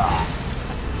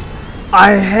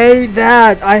 I hate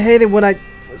that. I hate it when I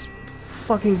was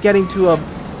fucking getting to a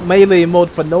melee mode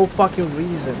for no fucking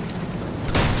reason.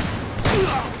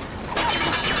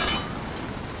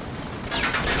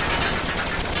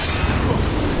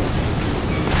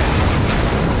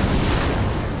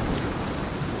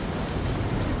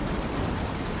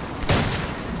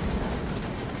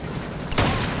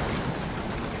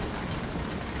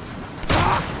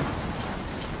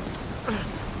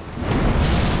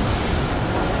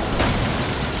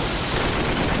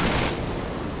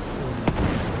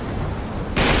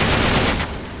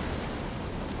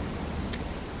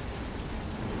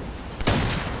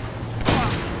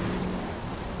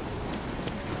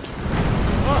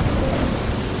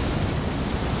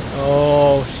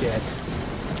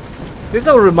 This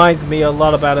all reminds me a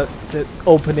lot about the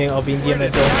opening of Indiana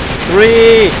Jones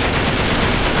 3.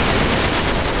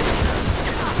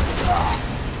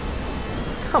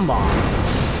 Come on.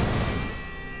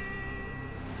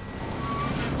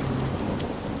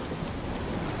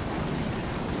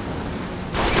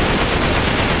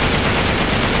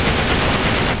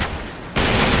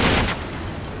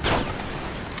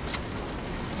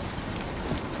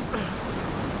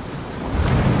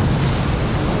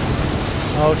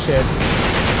 Oh shit.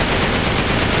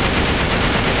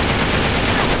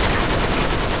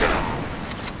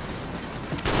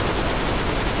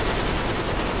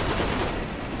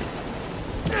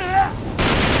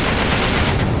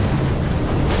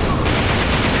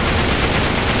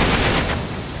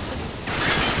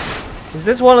 Is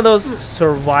this one of those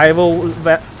survival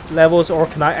levels, or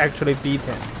can I actually beat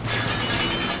him?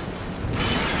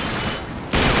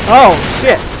 Oh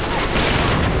shit!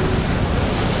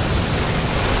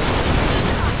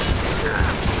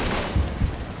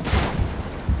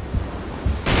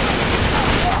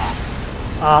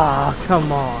 Ah,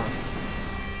 come on.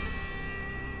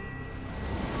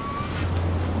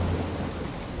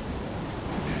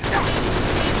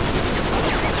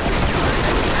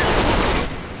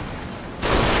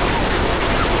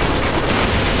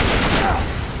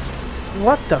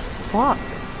 What the fuck?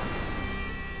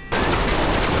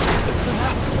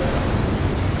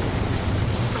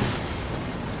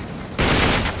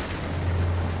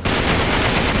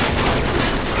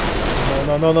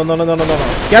 no, no, no, no, no, no,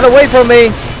 no. Get away from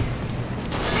me!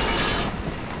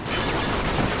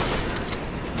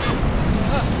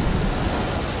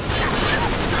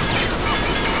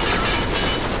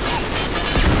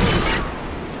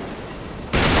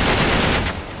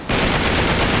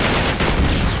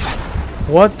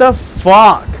 What the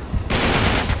fuck?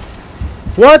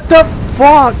 What the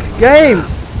fuck? Game!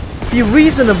 Be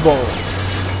reasonable!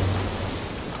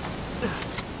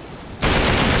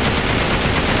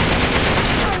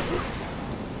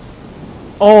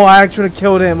 Oh, I actually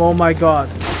killed him. Oh my god.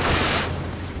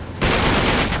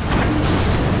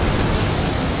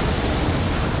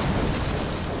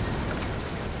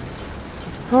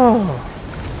 Oh.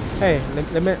 Hey,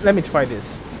 let me try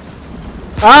this.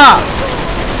 Ah!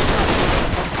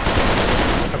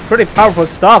 Pretty powerful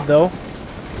stuff though.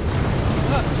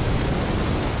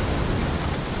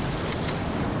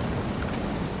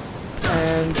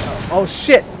 And oh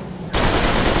shit.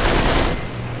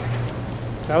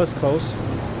 That was close.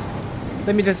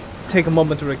 Let me just take a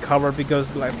moment to recover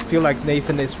because like, I feel like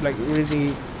Nathan is like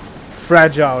really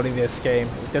fragile in this game.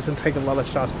 It doesn't take a lot of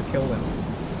shots to kill him.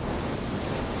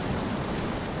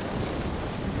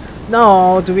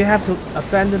 No, do we have to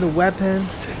abandon the weapon?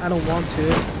 I don't want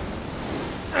to.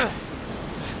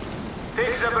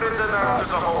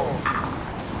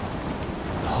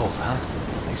 Hold, huh?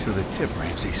 Thanks for the tip,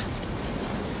 Ramses.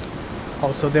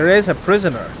 Oh, so there is a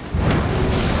prisoner.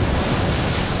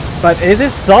 But is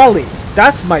it Sully?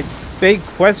 That's my big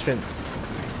question.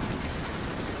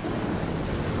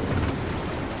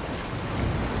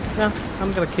 No,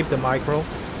 I'm gonna keep the micro.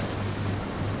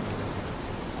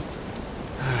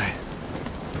 Alright.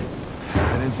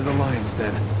 Head into the lion's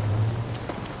den.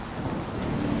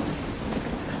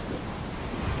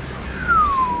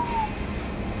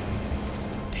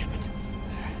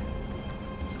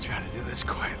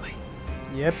 Quietly.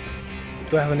 Yep.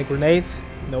 Do I have any grenades?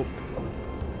 Nope.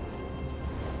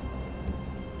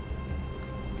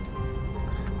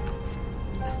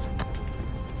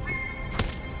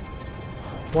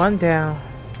 One down.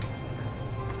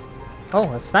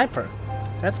 Oh, a sniper.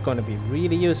 That's going to be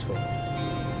really useful.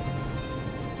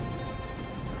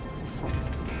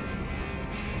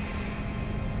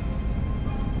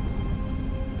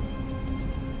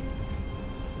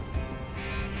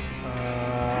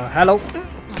 Hello.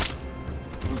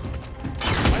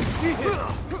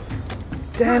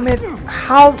 Damn it.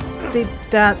 How did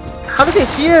they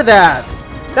hear that?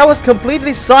 That was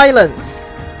completely silent.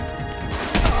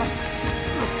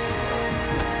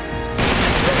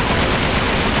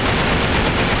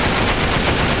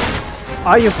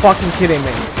 Are you fucking kidding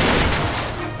me?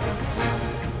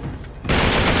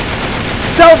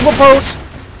 Stealth approach.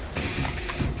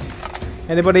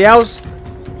 Anybody else?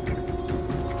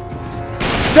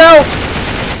 Stealth!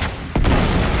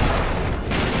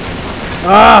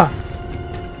 Ah!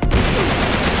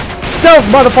 Stealth,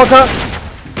 motherfucker!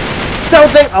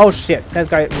 Stealth thing! Oh shit, that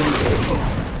guy really.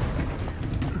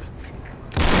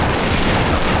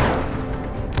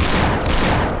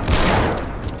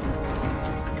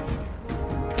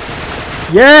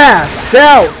 Yeah!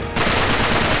 Stealth!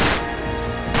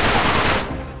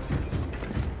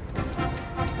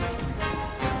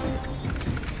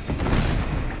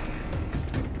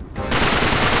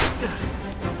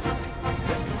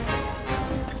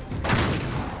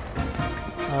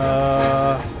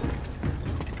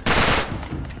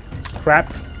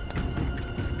 Crap.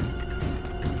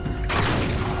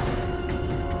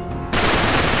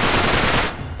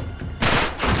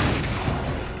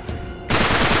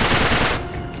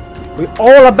 We're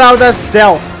all about that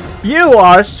stealth. You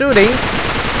are shooting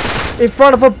in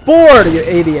front of a board, you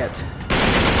idiot.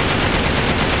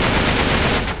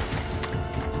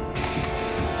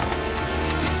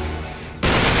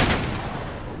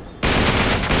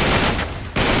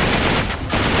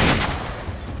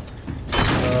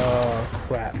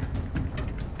 Crap.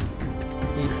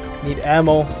 Need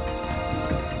ammo.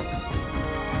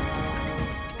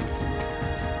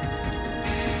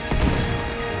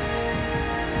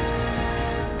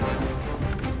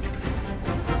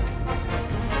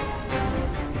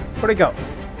 Where'd it go?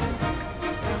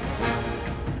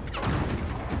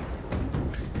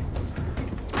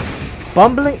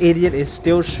 Bumbling idiot is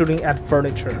still shooting at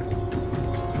furniture.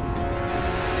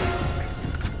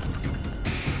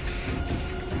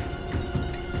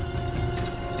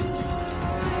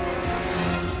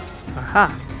 Aha!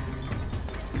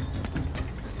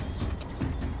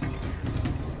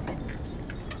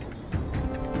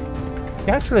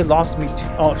 He actually lost me.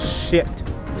 Oh shit!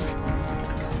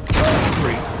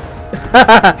 Great.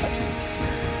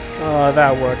 Oh,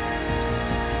 that worked.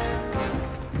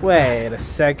 Wait a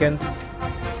second.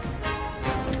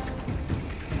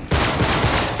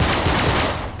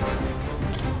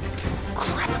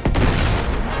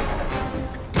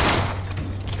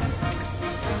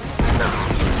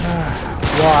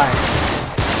 Why?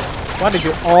 Why did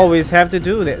you always have to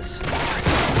do this?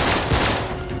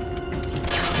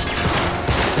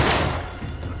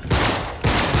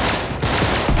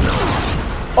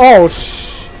 Oh,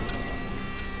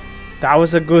 that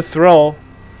was a good throw.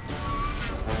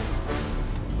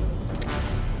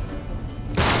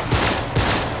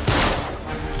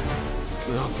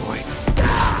 Oh boy.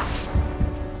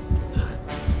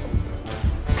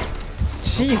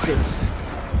 Jesus.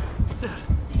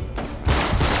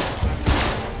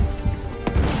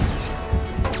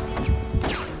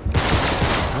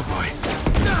 Oh boy.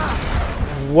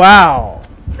 Wow.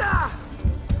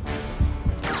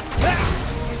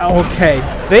 Okay,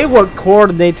 they were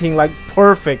coordinating like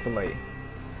perfectly.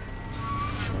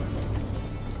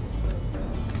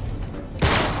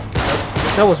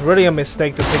 That was really a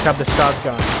mistake to pick up the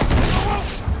shotgun.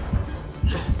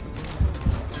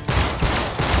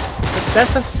 But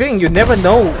that's the thing, you never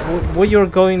know what you're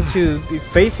going to be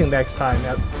facing next time,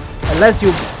 unless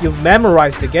you've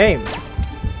memorized the game.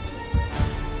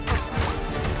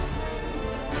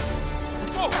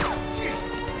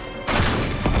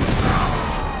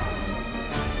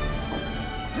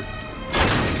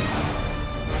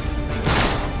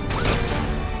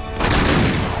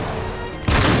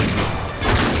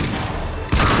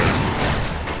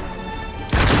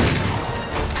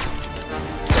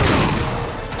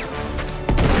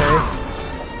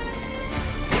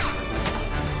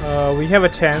 We have a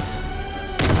chance.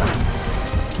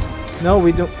 No,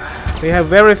 we don't. We have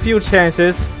very few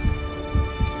chances.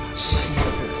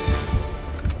 Jesus.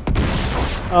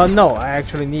 No, I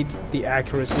actually need the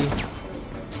accuracy.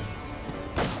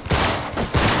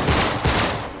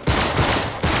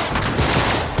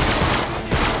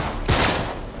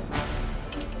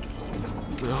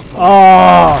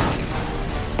 Oh!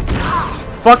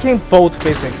 Fucking boat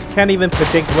physics. Can't even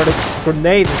predict where the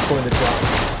grenade is going to drop.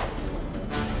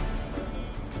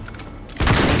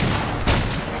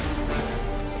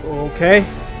 Okay.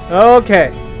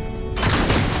 Okay.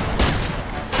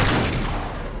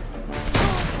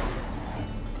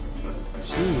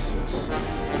 Jesus.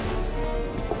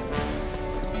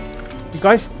 You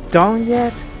guys done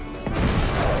yet?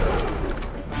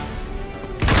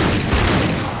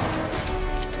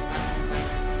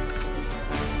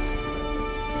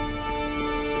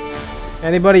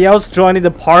 Anybody else joining the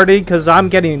party? Cause I'm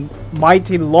getting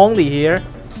mighty lonely here.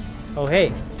 Oh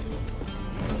hey.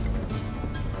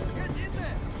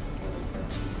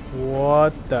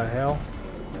 What the hell?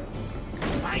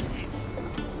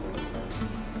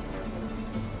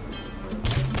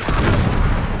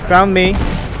 Found me.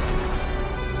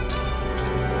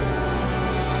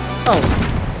 Oh,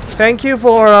 thank you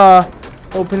for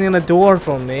opening the door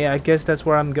for me. I guess that's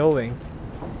where I'm going.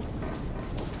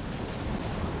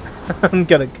 I'm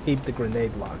gonna keep the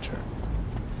grenade launcher.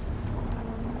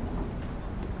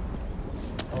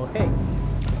 Oh hey.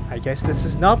 I guess this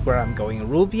is not where I'm going.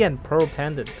 Ruby and Pearl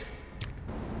Pendant.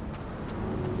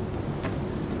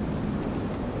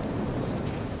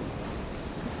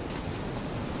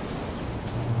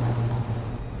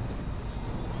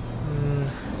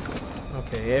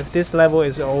 Okay, if this level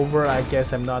is over, I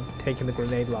guess I'm not taking the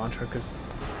grenade launcher because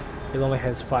it only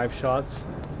has 5 shots.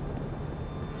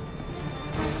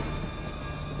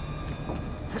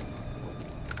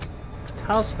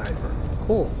 Tau sniper.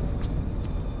 Cool.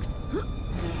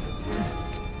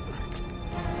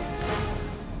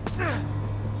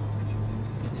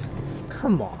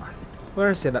 Come on. Where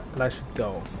is it that I should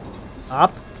go?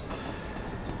 Up?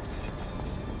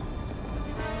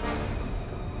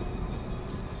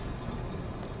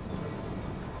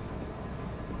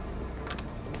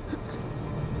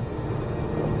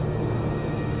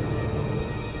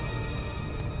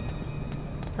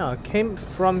 No, it came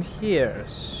from here,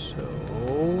 so...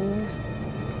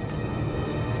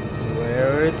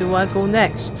 where do I go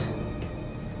next?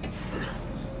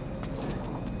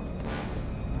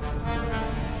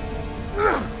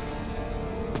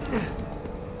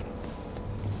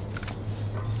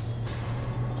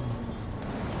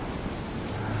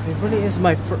 It really is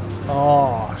my first...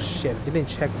 oh, shit. Didn't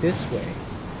check this way.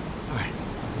 Alright.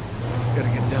 Gotta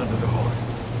get down to the hold.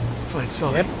 Find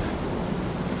Sully. Yep.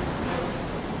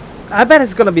 I bet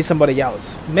it's gonna be somebody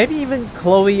else. Maybe even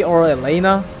Chloe or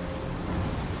Elena.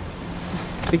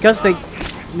 Because they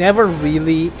never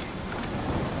really...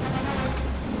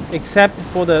 except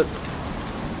for the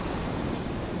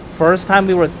first time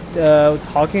we were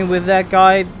talking with that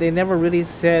guy, they never really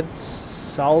said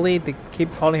Sully. They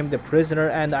keep calling him the prisoner,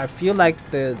 and I feel like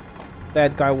the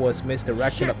bad guy was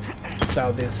misdirected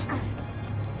about this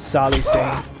Sully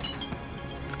thing.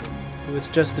 He was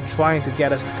just trying to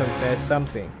get us to confess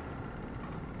something.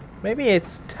 Maybe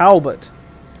it's Talbot.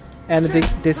 And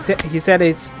he said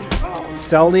it's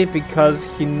Sully because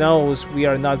he knows we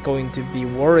are not going to be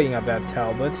worrying about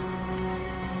Talbot.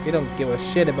 We don't give a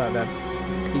shit about that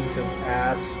piece of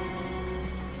ass.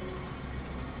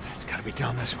 It's gotta be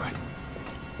down this way.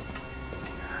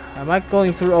 Am I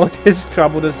going through all this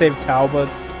trouble to save Talbot?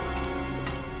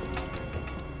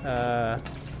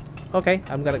 Okay,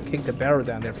 I'm gonna kick the barrel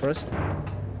down there first.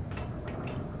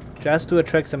 Just to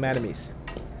attract some enemies.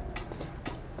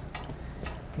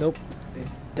 Nope, it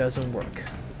doesn't work.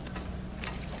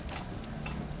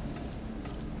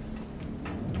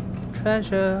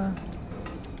 Treasure.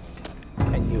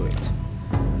 I knew it.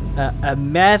 A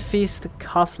amethyst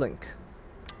cufflink.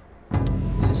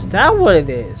 Is that what it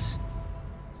is?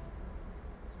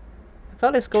 I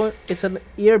thought it's an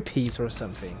earpiece or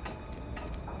something.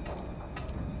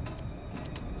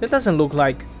 That doesn't look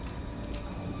like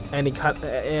any kind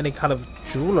of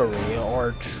jewelry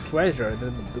or treasure.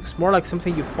 It looks more like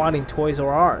something you find in Toys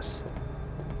R Us.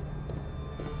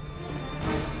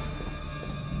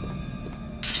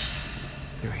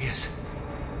 There he is.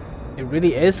 It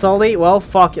really is Sully? Well,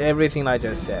 fuck everything I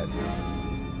just said.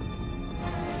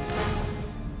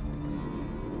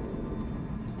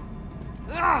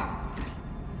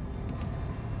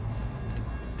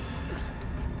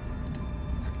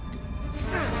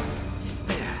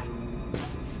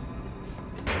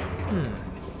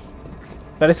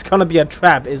 But it's gonna be a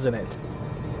trap, isn't it?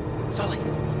 Sully!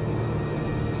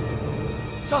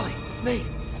 Sully, it's Nate!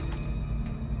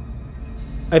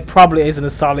 It probably isn't a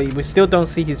Sully. We still don't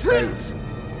see his face.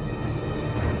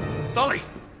 Sully!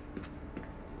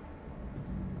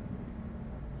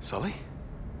 Sully?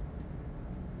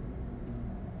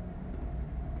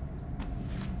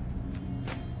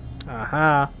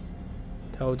 Aha.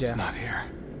 Told ya. He's not here.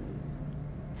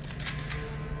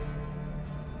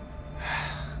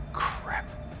 Crap.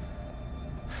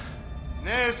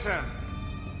 Nathan,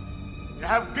 you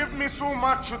have given me so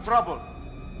much trouble.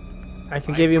 I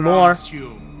can give you more.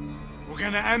 We're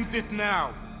gonna end it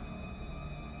now.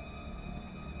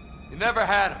 You never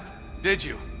had him, did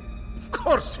you? Of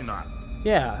course not.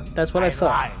 Yeah, that's what I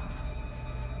thought. lied.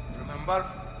 Remember?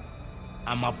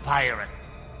 I'm a pirate.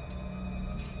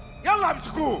 Yalla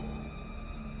بتكو.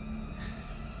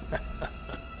 Yeah,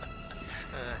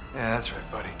 that's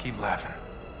right, buddy. Keep laughing.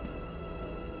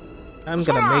 I'm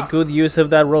gonna make good use of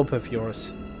that rope of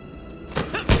yours.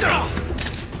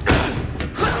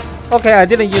 Okay, I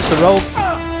didn't use the rope.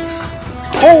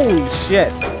 Holy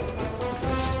shit!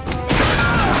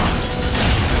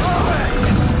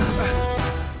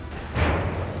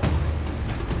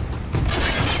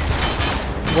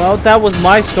 Well, that was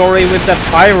my story with that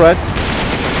pirate.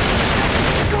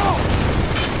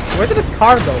 Where did the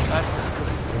car go? That's not good.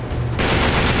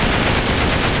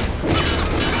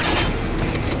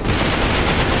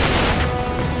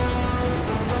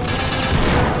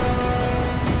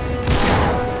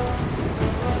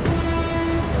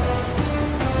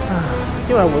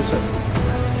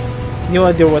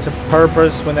 Knew there was a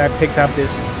purpose when I picked up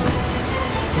this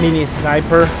mini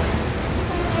sniper.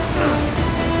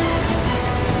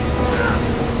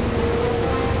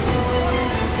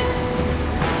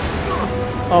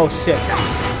 Oh shit.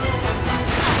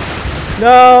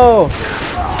 No!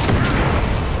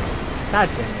 God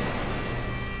damn it.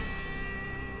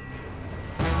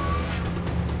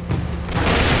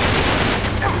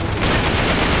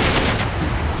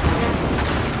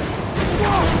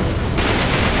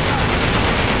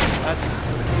 That's not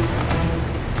good.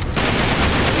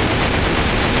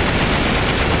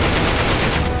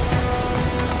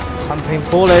 Pumping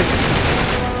bullets.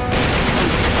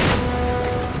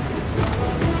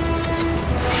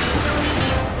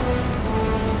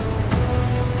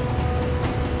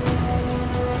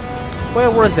 Where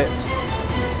was it?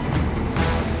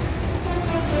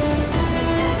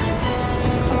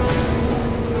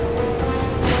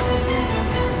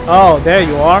 Oh, there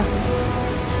you are.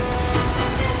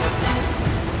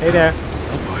 Hey there.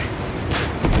 Oh boy.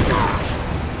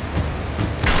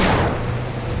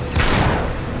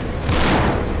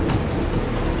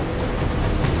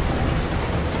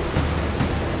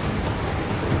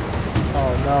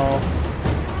 Oh no.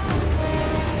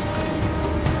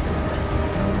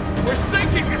 We're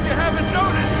sinking if you haven't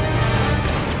noticed!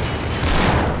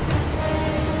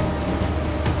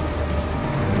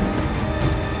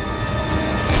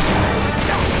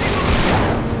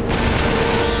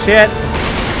 Shit.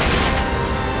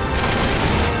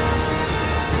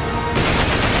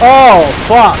 Oh,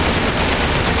 fuck.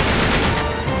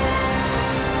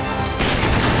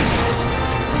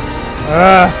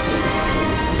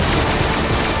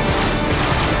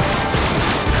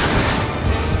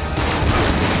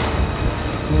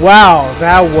 Wow,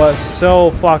 that was so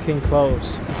fucking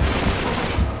close.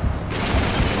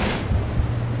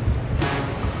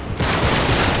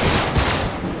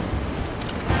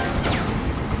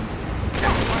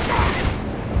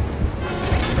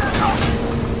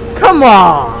 Come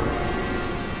on!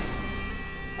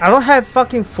 I don't have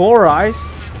fucking 4 eyes.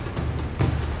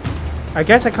 I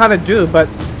guess I kinda do, but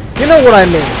you know what I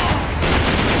mean.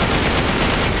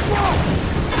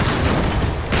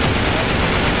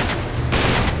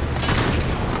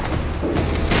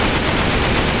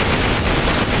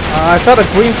 I thought a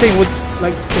green thing would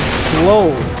like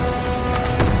explode.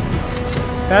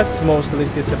 That's mostly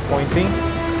disappointing.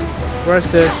 Where's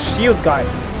the shield guy?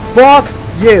 Fuck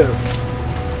you!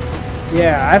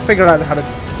 Yeah, I figured out how to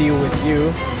deal with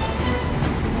you.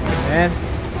 Man.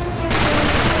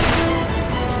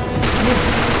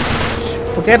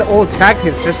 Forget all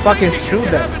tactics, just fucking shoot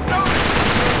them.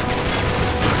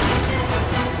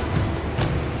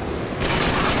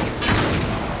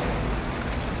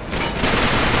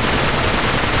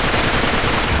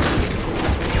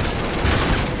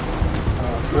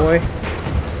 Boy.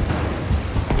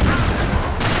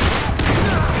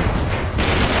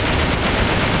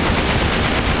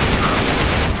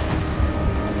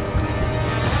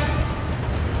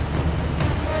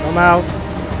 I'm out.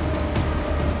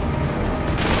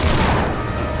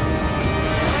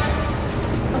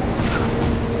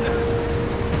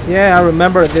 Yeah, I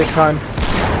remember it this time.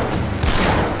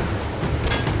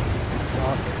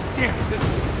 Damn it, this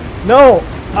is... No!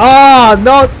 Ah,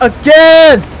 not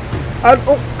again! I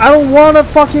don't want to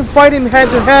fucking fight him head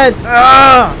to head.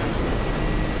 Ah!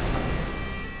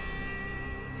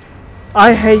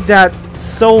 I hate that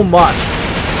so much.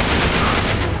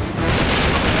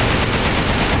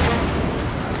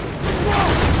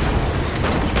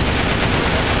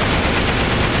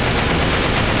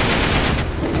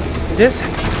 This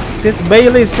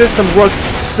melee system works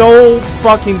so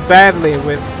fucking badly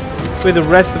with the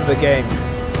rest of the game.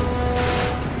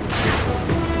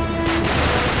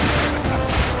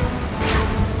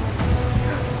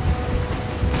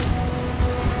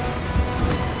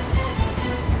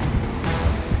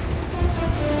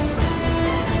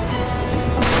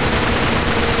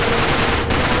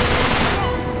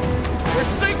 We're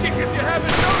sinking if you haven't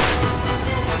noticed!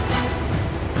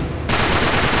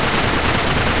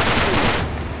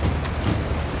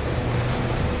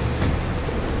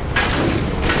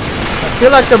 I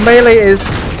feel like the melee is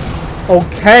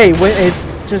okay when it's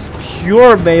just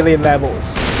pure melee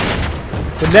levels.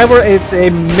 Whenever it's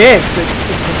a mix, it's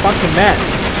a fucking mess.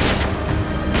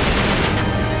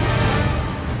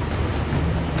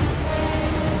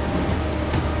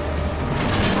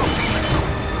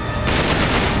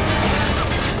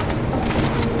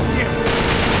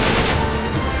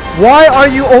 Why are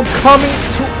you all coming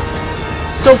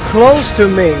so close to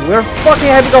me? We're fucking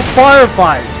having a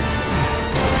firefight.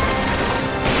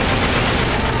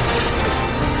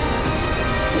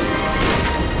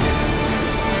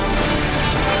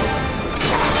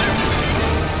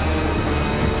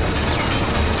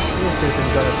 This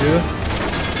isn't gonna do.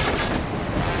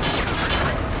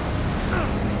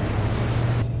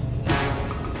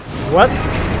 What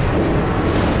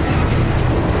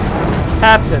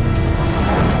happened?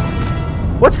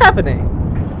 What's happening?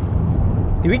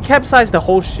 Did we capsize the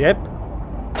whole ship? We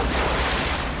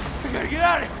gotta get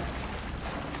out of here!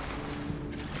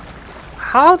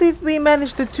 How did we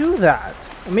manage to do that?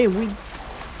 I mean,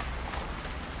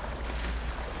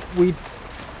 we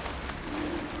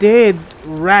did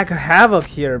wreak havoc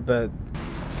here, but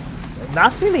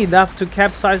nothing enough to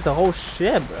capsize the whole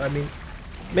ship. I mean,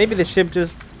 maybe the ship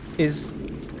just is...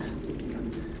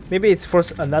 Maybe it's for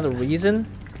another reason.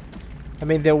 I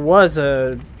mean, there was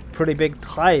a pretty big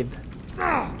tide.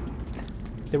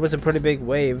 There was a pretty big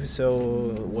wave, so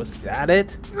was that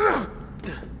it?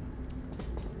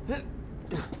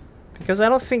 Because I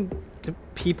don't think the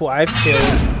people I've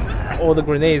killed, all the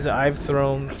grenades I've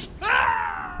thrown...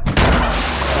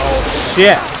 Oh,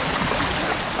 shit!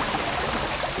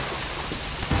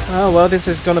 Oh, well, this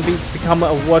is gonna become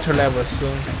a water level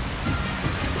soon.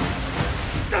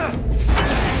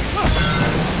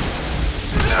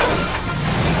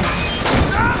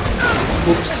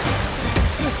 Oops.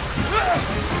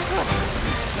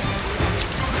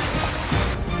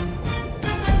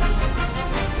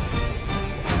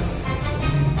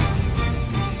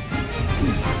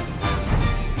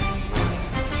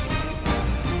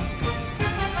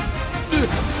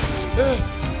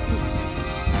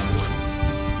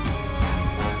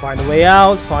 Find a way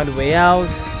out, find a way out.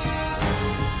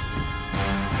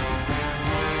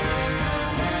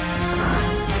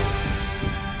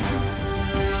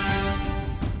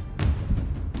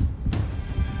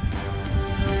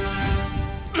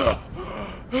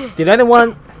 Did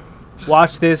anyone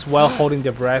watch this while holding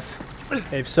their breath?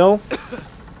 If so,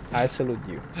 I salute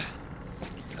you.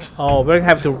 Oh, we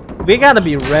gotta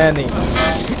be running.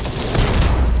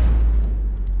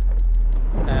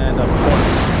 And of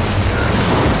course.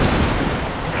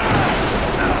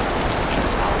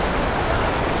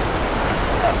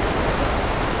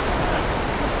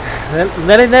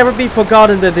 Let it never be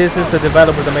forgotten that this is the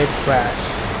developer that made Crash.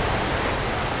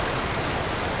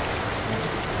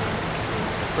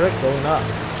 We're going up.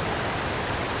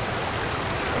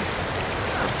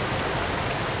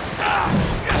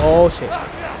 Oh shit.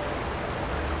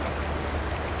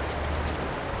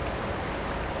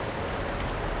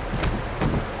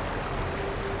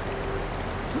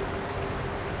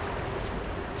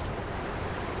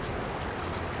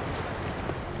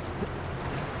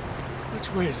 Which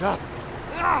way is up?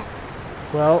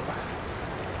 Well,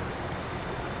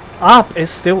 up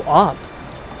is still up.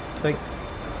 Like,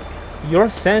 your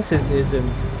senses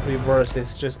isn't reversed,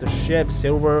 it's just the ship,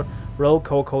 silver,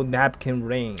 rococo, napkin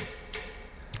ring.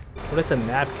 What is a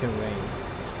napkin ring?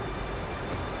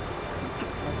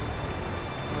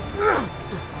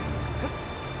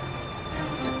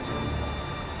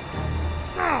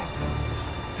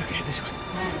 Okay, this way.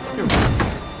 Here we go.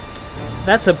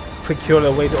 That's a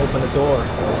peculiar way to open the door.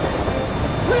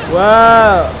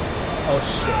 Whoa! Oh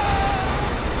shit.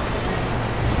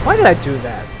 Why did I do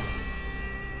that?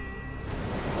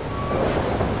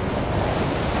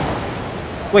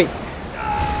 Wait.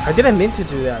 I didn't mean to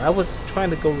do that. I was trying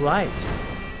to go right.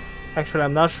 Actually,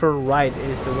 I'm not sure right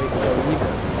is the way to go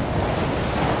either.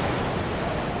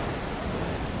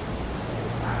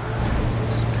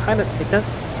 It's kind of... It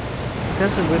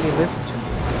doesn't really listen to me.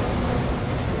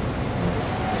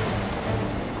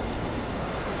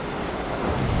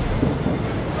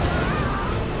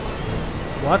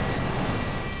 What?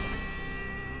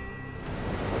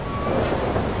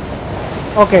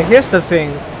 Okay, here's the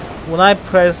thing. When I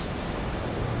press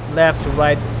left,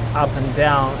 right, up and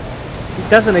down, it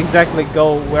doesn't exactly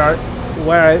go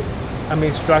where I'm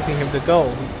instructing him to go.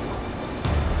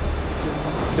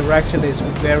 The direction is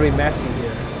very messy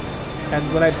here.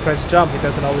 And when I press jump, it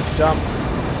doesn't always jump.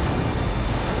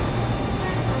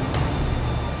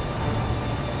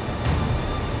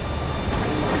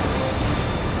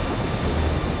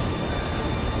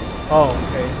 Oh,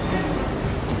 okay.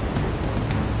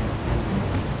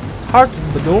 It's hard to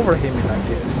maneuver him like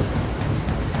this.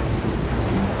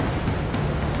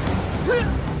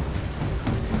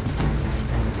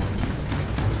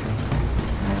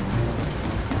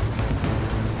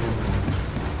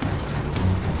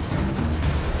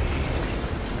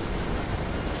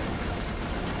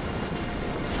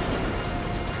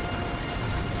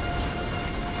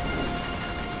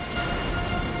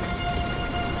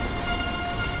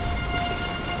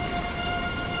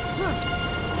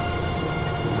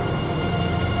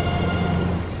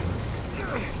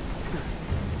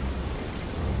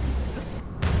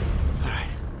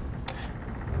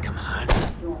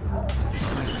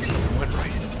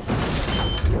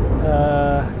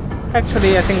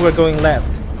 Actually, I think we're going left.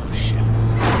 Oh shit.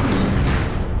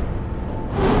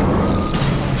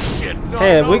 Shit. No,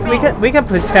 Hey, no, we can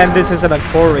pretend this is an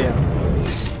aquarium.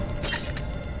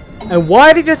 And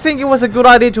why did you think it was a good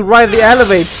idea to ride the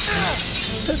elevator?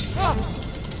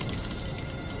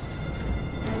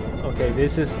 Okay,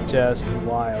 this is just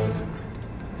wild.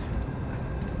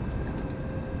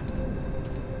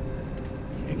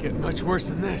 Can't get much worse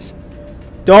than this.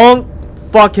 Don't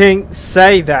fucking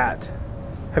say that.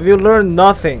 Have you learned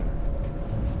nothing?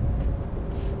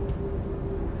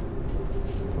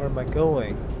 Where am I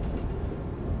going?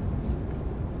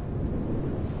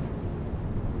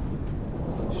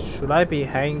 Should I be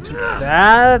hanging to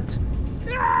that?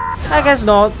 I guess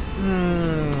not.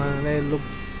 It looked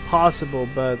possible,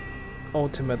 but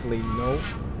ultimately no.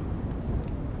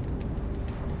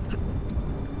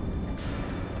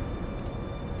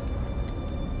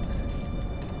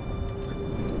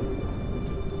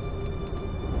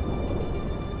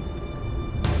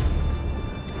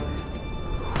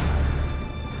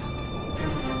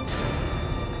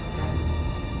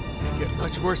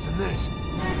 Much worse than this.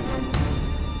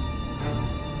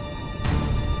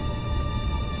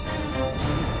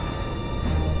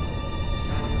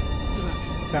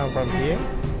 Down from here?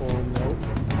 Or no?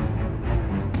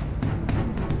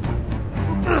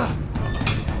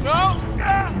 No!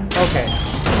 Okay.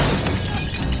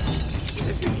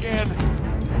 Yes, you can.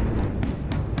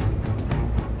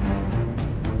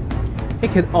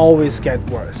 It can always get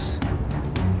worse.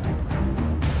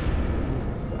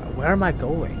 Where am I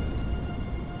going?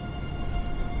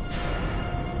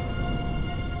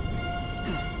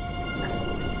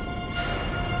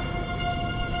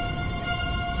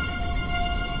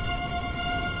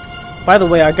 By the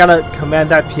way, I gotta commend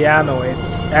that piano.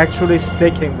 It's actually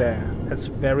sticking there. That's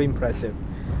very impressive.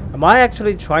 Am I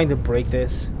actually trying to break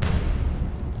this?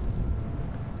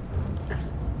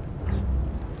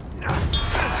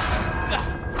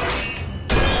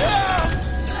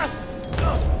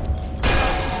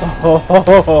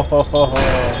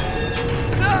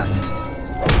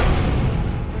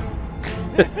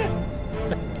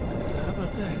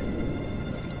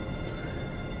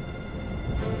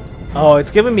 Oh,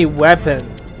 it's giving me weapon.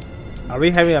 Are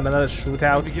we having another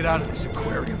shootout? To get out of this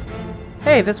aquarium.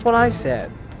 Hey, that's what I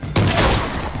said.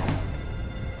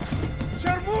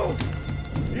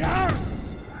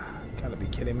 Gotta be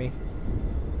kidding me.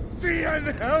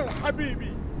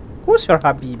 Who's your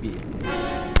Habibi?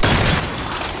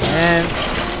 And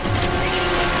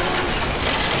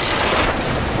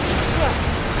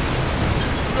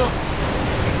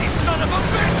Easy son of a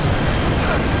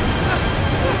bitch!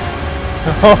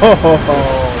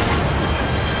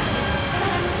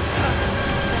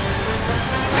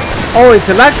 oh, it's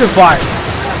electrified.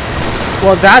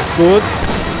 Well, that's good.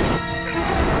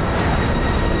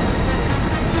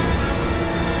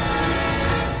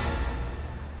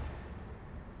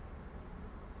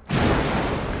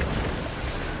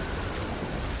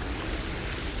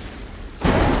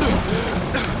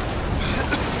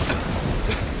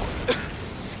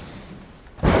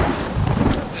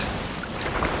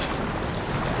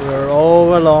 We're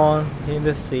all alone in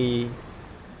the sea.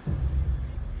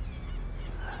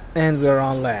 And we're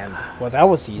on land. Well, that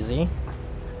was easy.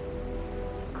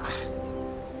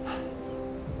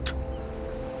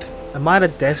 Am I in the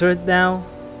desert now?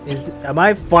 Am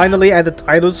I finally at the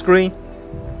title screen?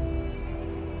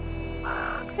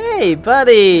 Hey,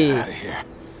 buddy! Out of here.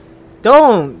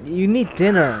 Don't! You need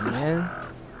dinner, man.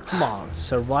 Come on,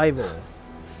 survival.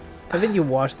 Haven't you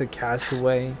watched The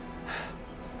Castaway?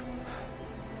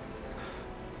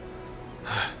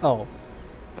 Oh.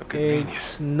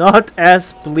 It's not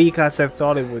as bleak as I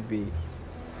thought it would be.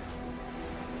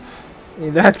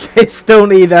 In that case,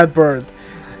 don't eat that bird.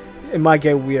 It might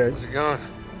get weird. How's it going?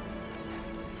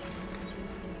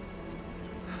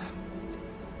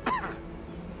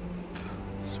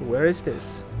 So where is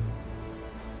this?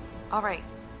 All right,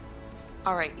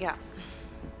 yeah.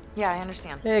 Yeah, I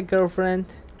understand. Hey, girlfriend.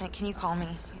 Hey, can you call me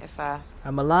if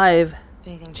I'm alive.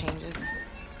 anything changes?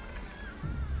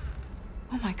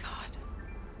 Oh my god.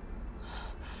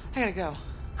 I gotta go.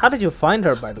 How did you find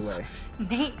her, by the way?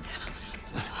 Nate.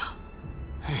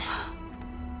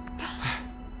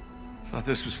 Thought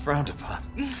this was frowned upon.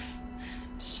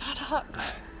 Shut up.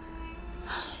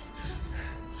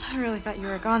 I really thought you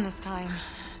were gone this time.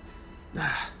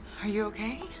 Are you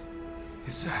okay?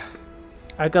 He's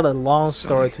I got a long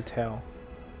story Sully. to tell.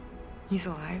 He's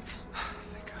alive.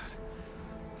 thank God.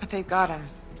 But they've got him.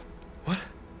 What?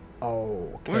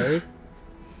 Oh, okay. Where?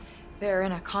 They're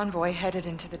in a convoy headed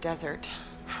into the desert.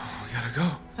 Oh, we gotta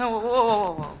go. Oh, whoa,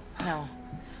 whoa, whoa, whoa. No.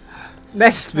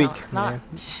 Next No, week, it's not. man.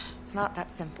 It's not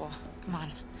that simple. Come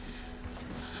on.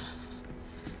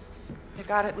 They've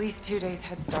got at least 2 days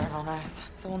head start on us,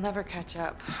 so we'll never catch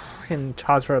up. We can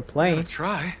charter a plane. Gotta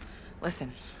try.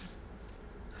 Listen,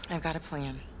 I've got a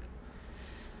plan,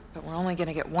 but we're only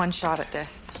gonna get one shot at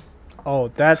this. Oh,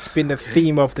 that's been the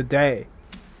theme of the day.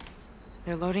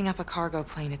 They're loading up a cargo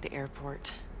plane at the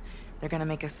airport. They're gonna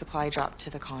make a supply drop to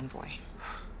the convoy.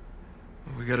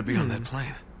 We gotta be on that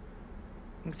plane.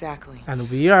 Exactly. And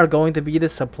we are going to be the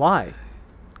supply.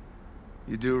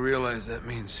 You do realize that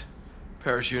means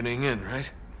parachuting in, right?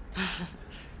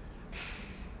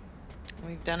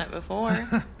 We've done it before.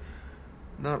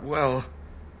 Not well.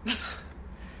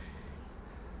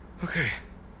 Okay.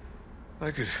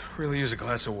 I could really use a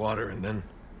glass of water and then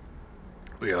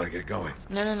we ought to get going.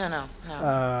 No.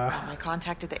 My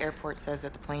contact at the airport says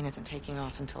that the plane isn't taking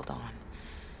off until dawn.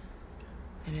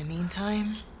 In the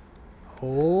meantime,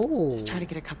 Oh. just try to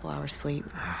get a couple hours sleep.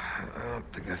 I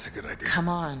don't think that's a good idea. Come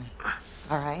on.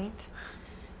 All right?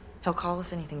 He'll call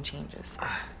if anything changes.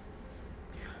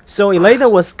 So Elena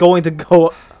was going to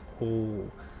go. Oh,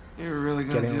 You're really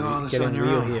gonna do all this on getting your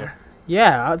real own here.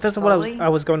 Yeah, that's what Sully? I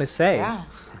was going to say. Yeah.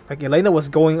 Like Elena was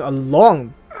going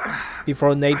along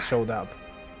before Nate showed up.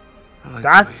 I like the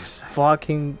way you That's think.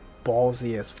 fucking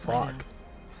ballsy as fuck.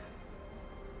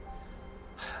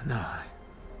 No,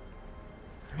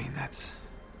 I mean that's.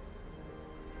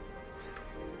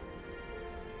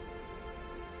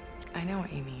 I know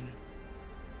what you mean.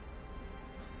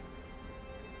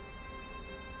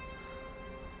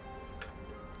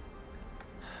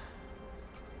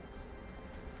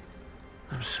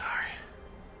 I'm sorry.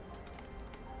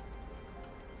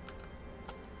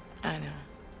 I know.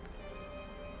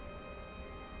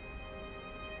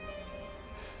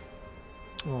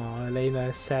 making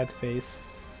a sad face.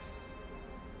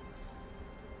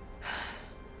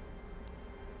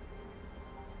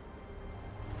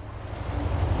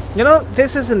 You know,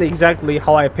 this isn't exactly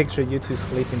how I picture you two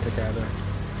sleeping together.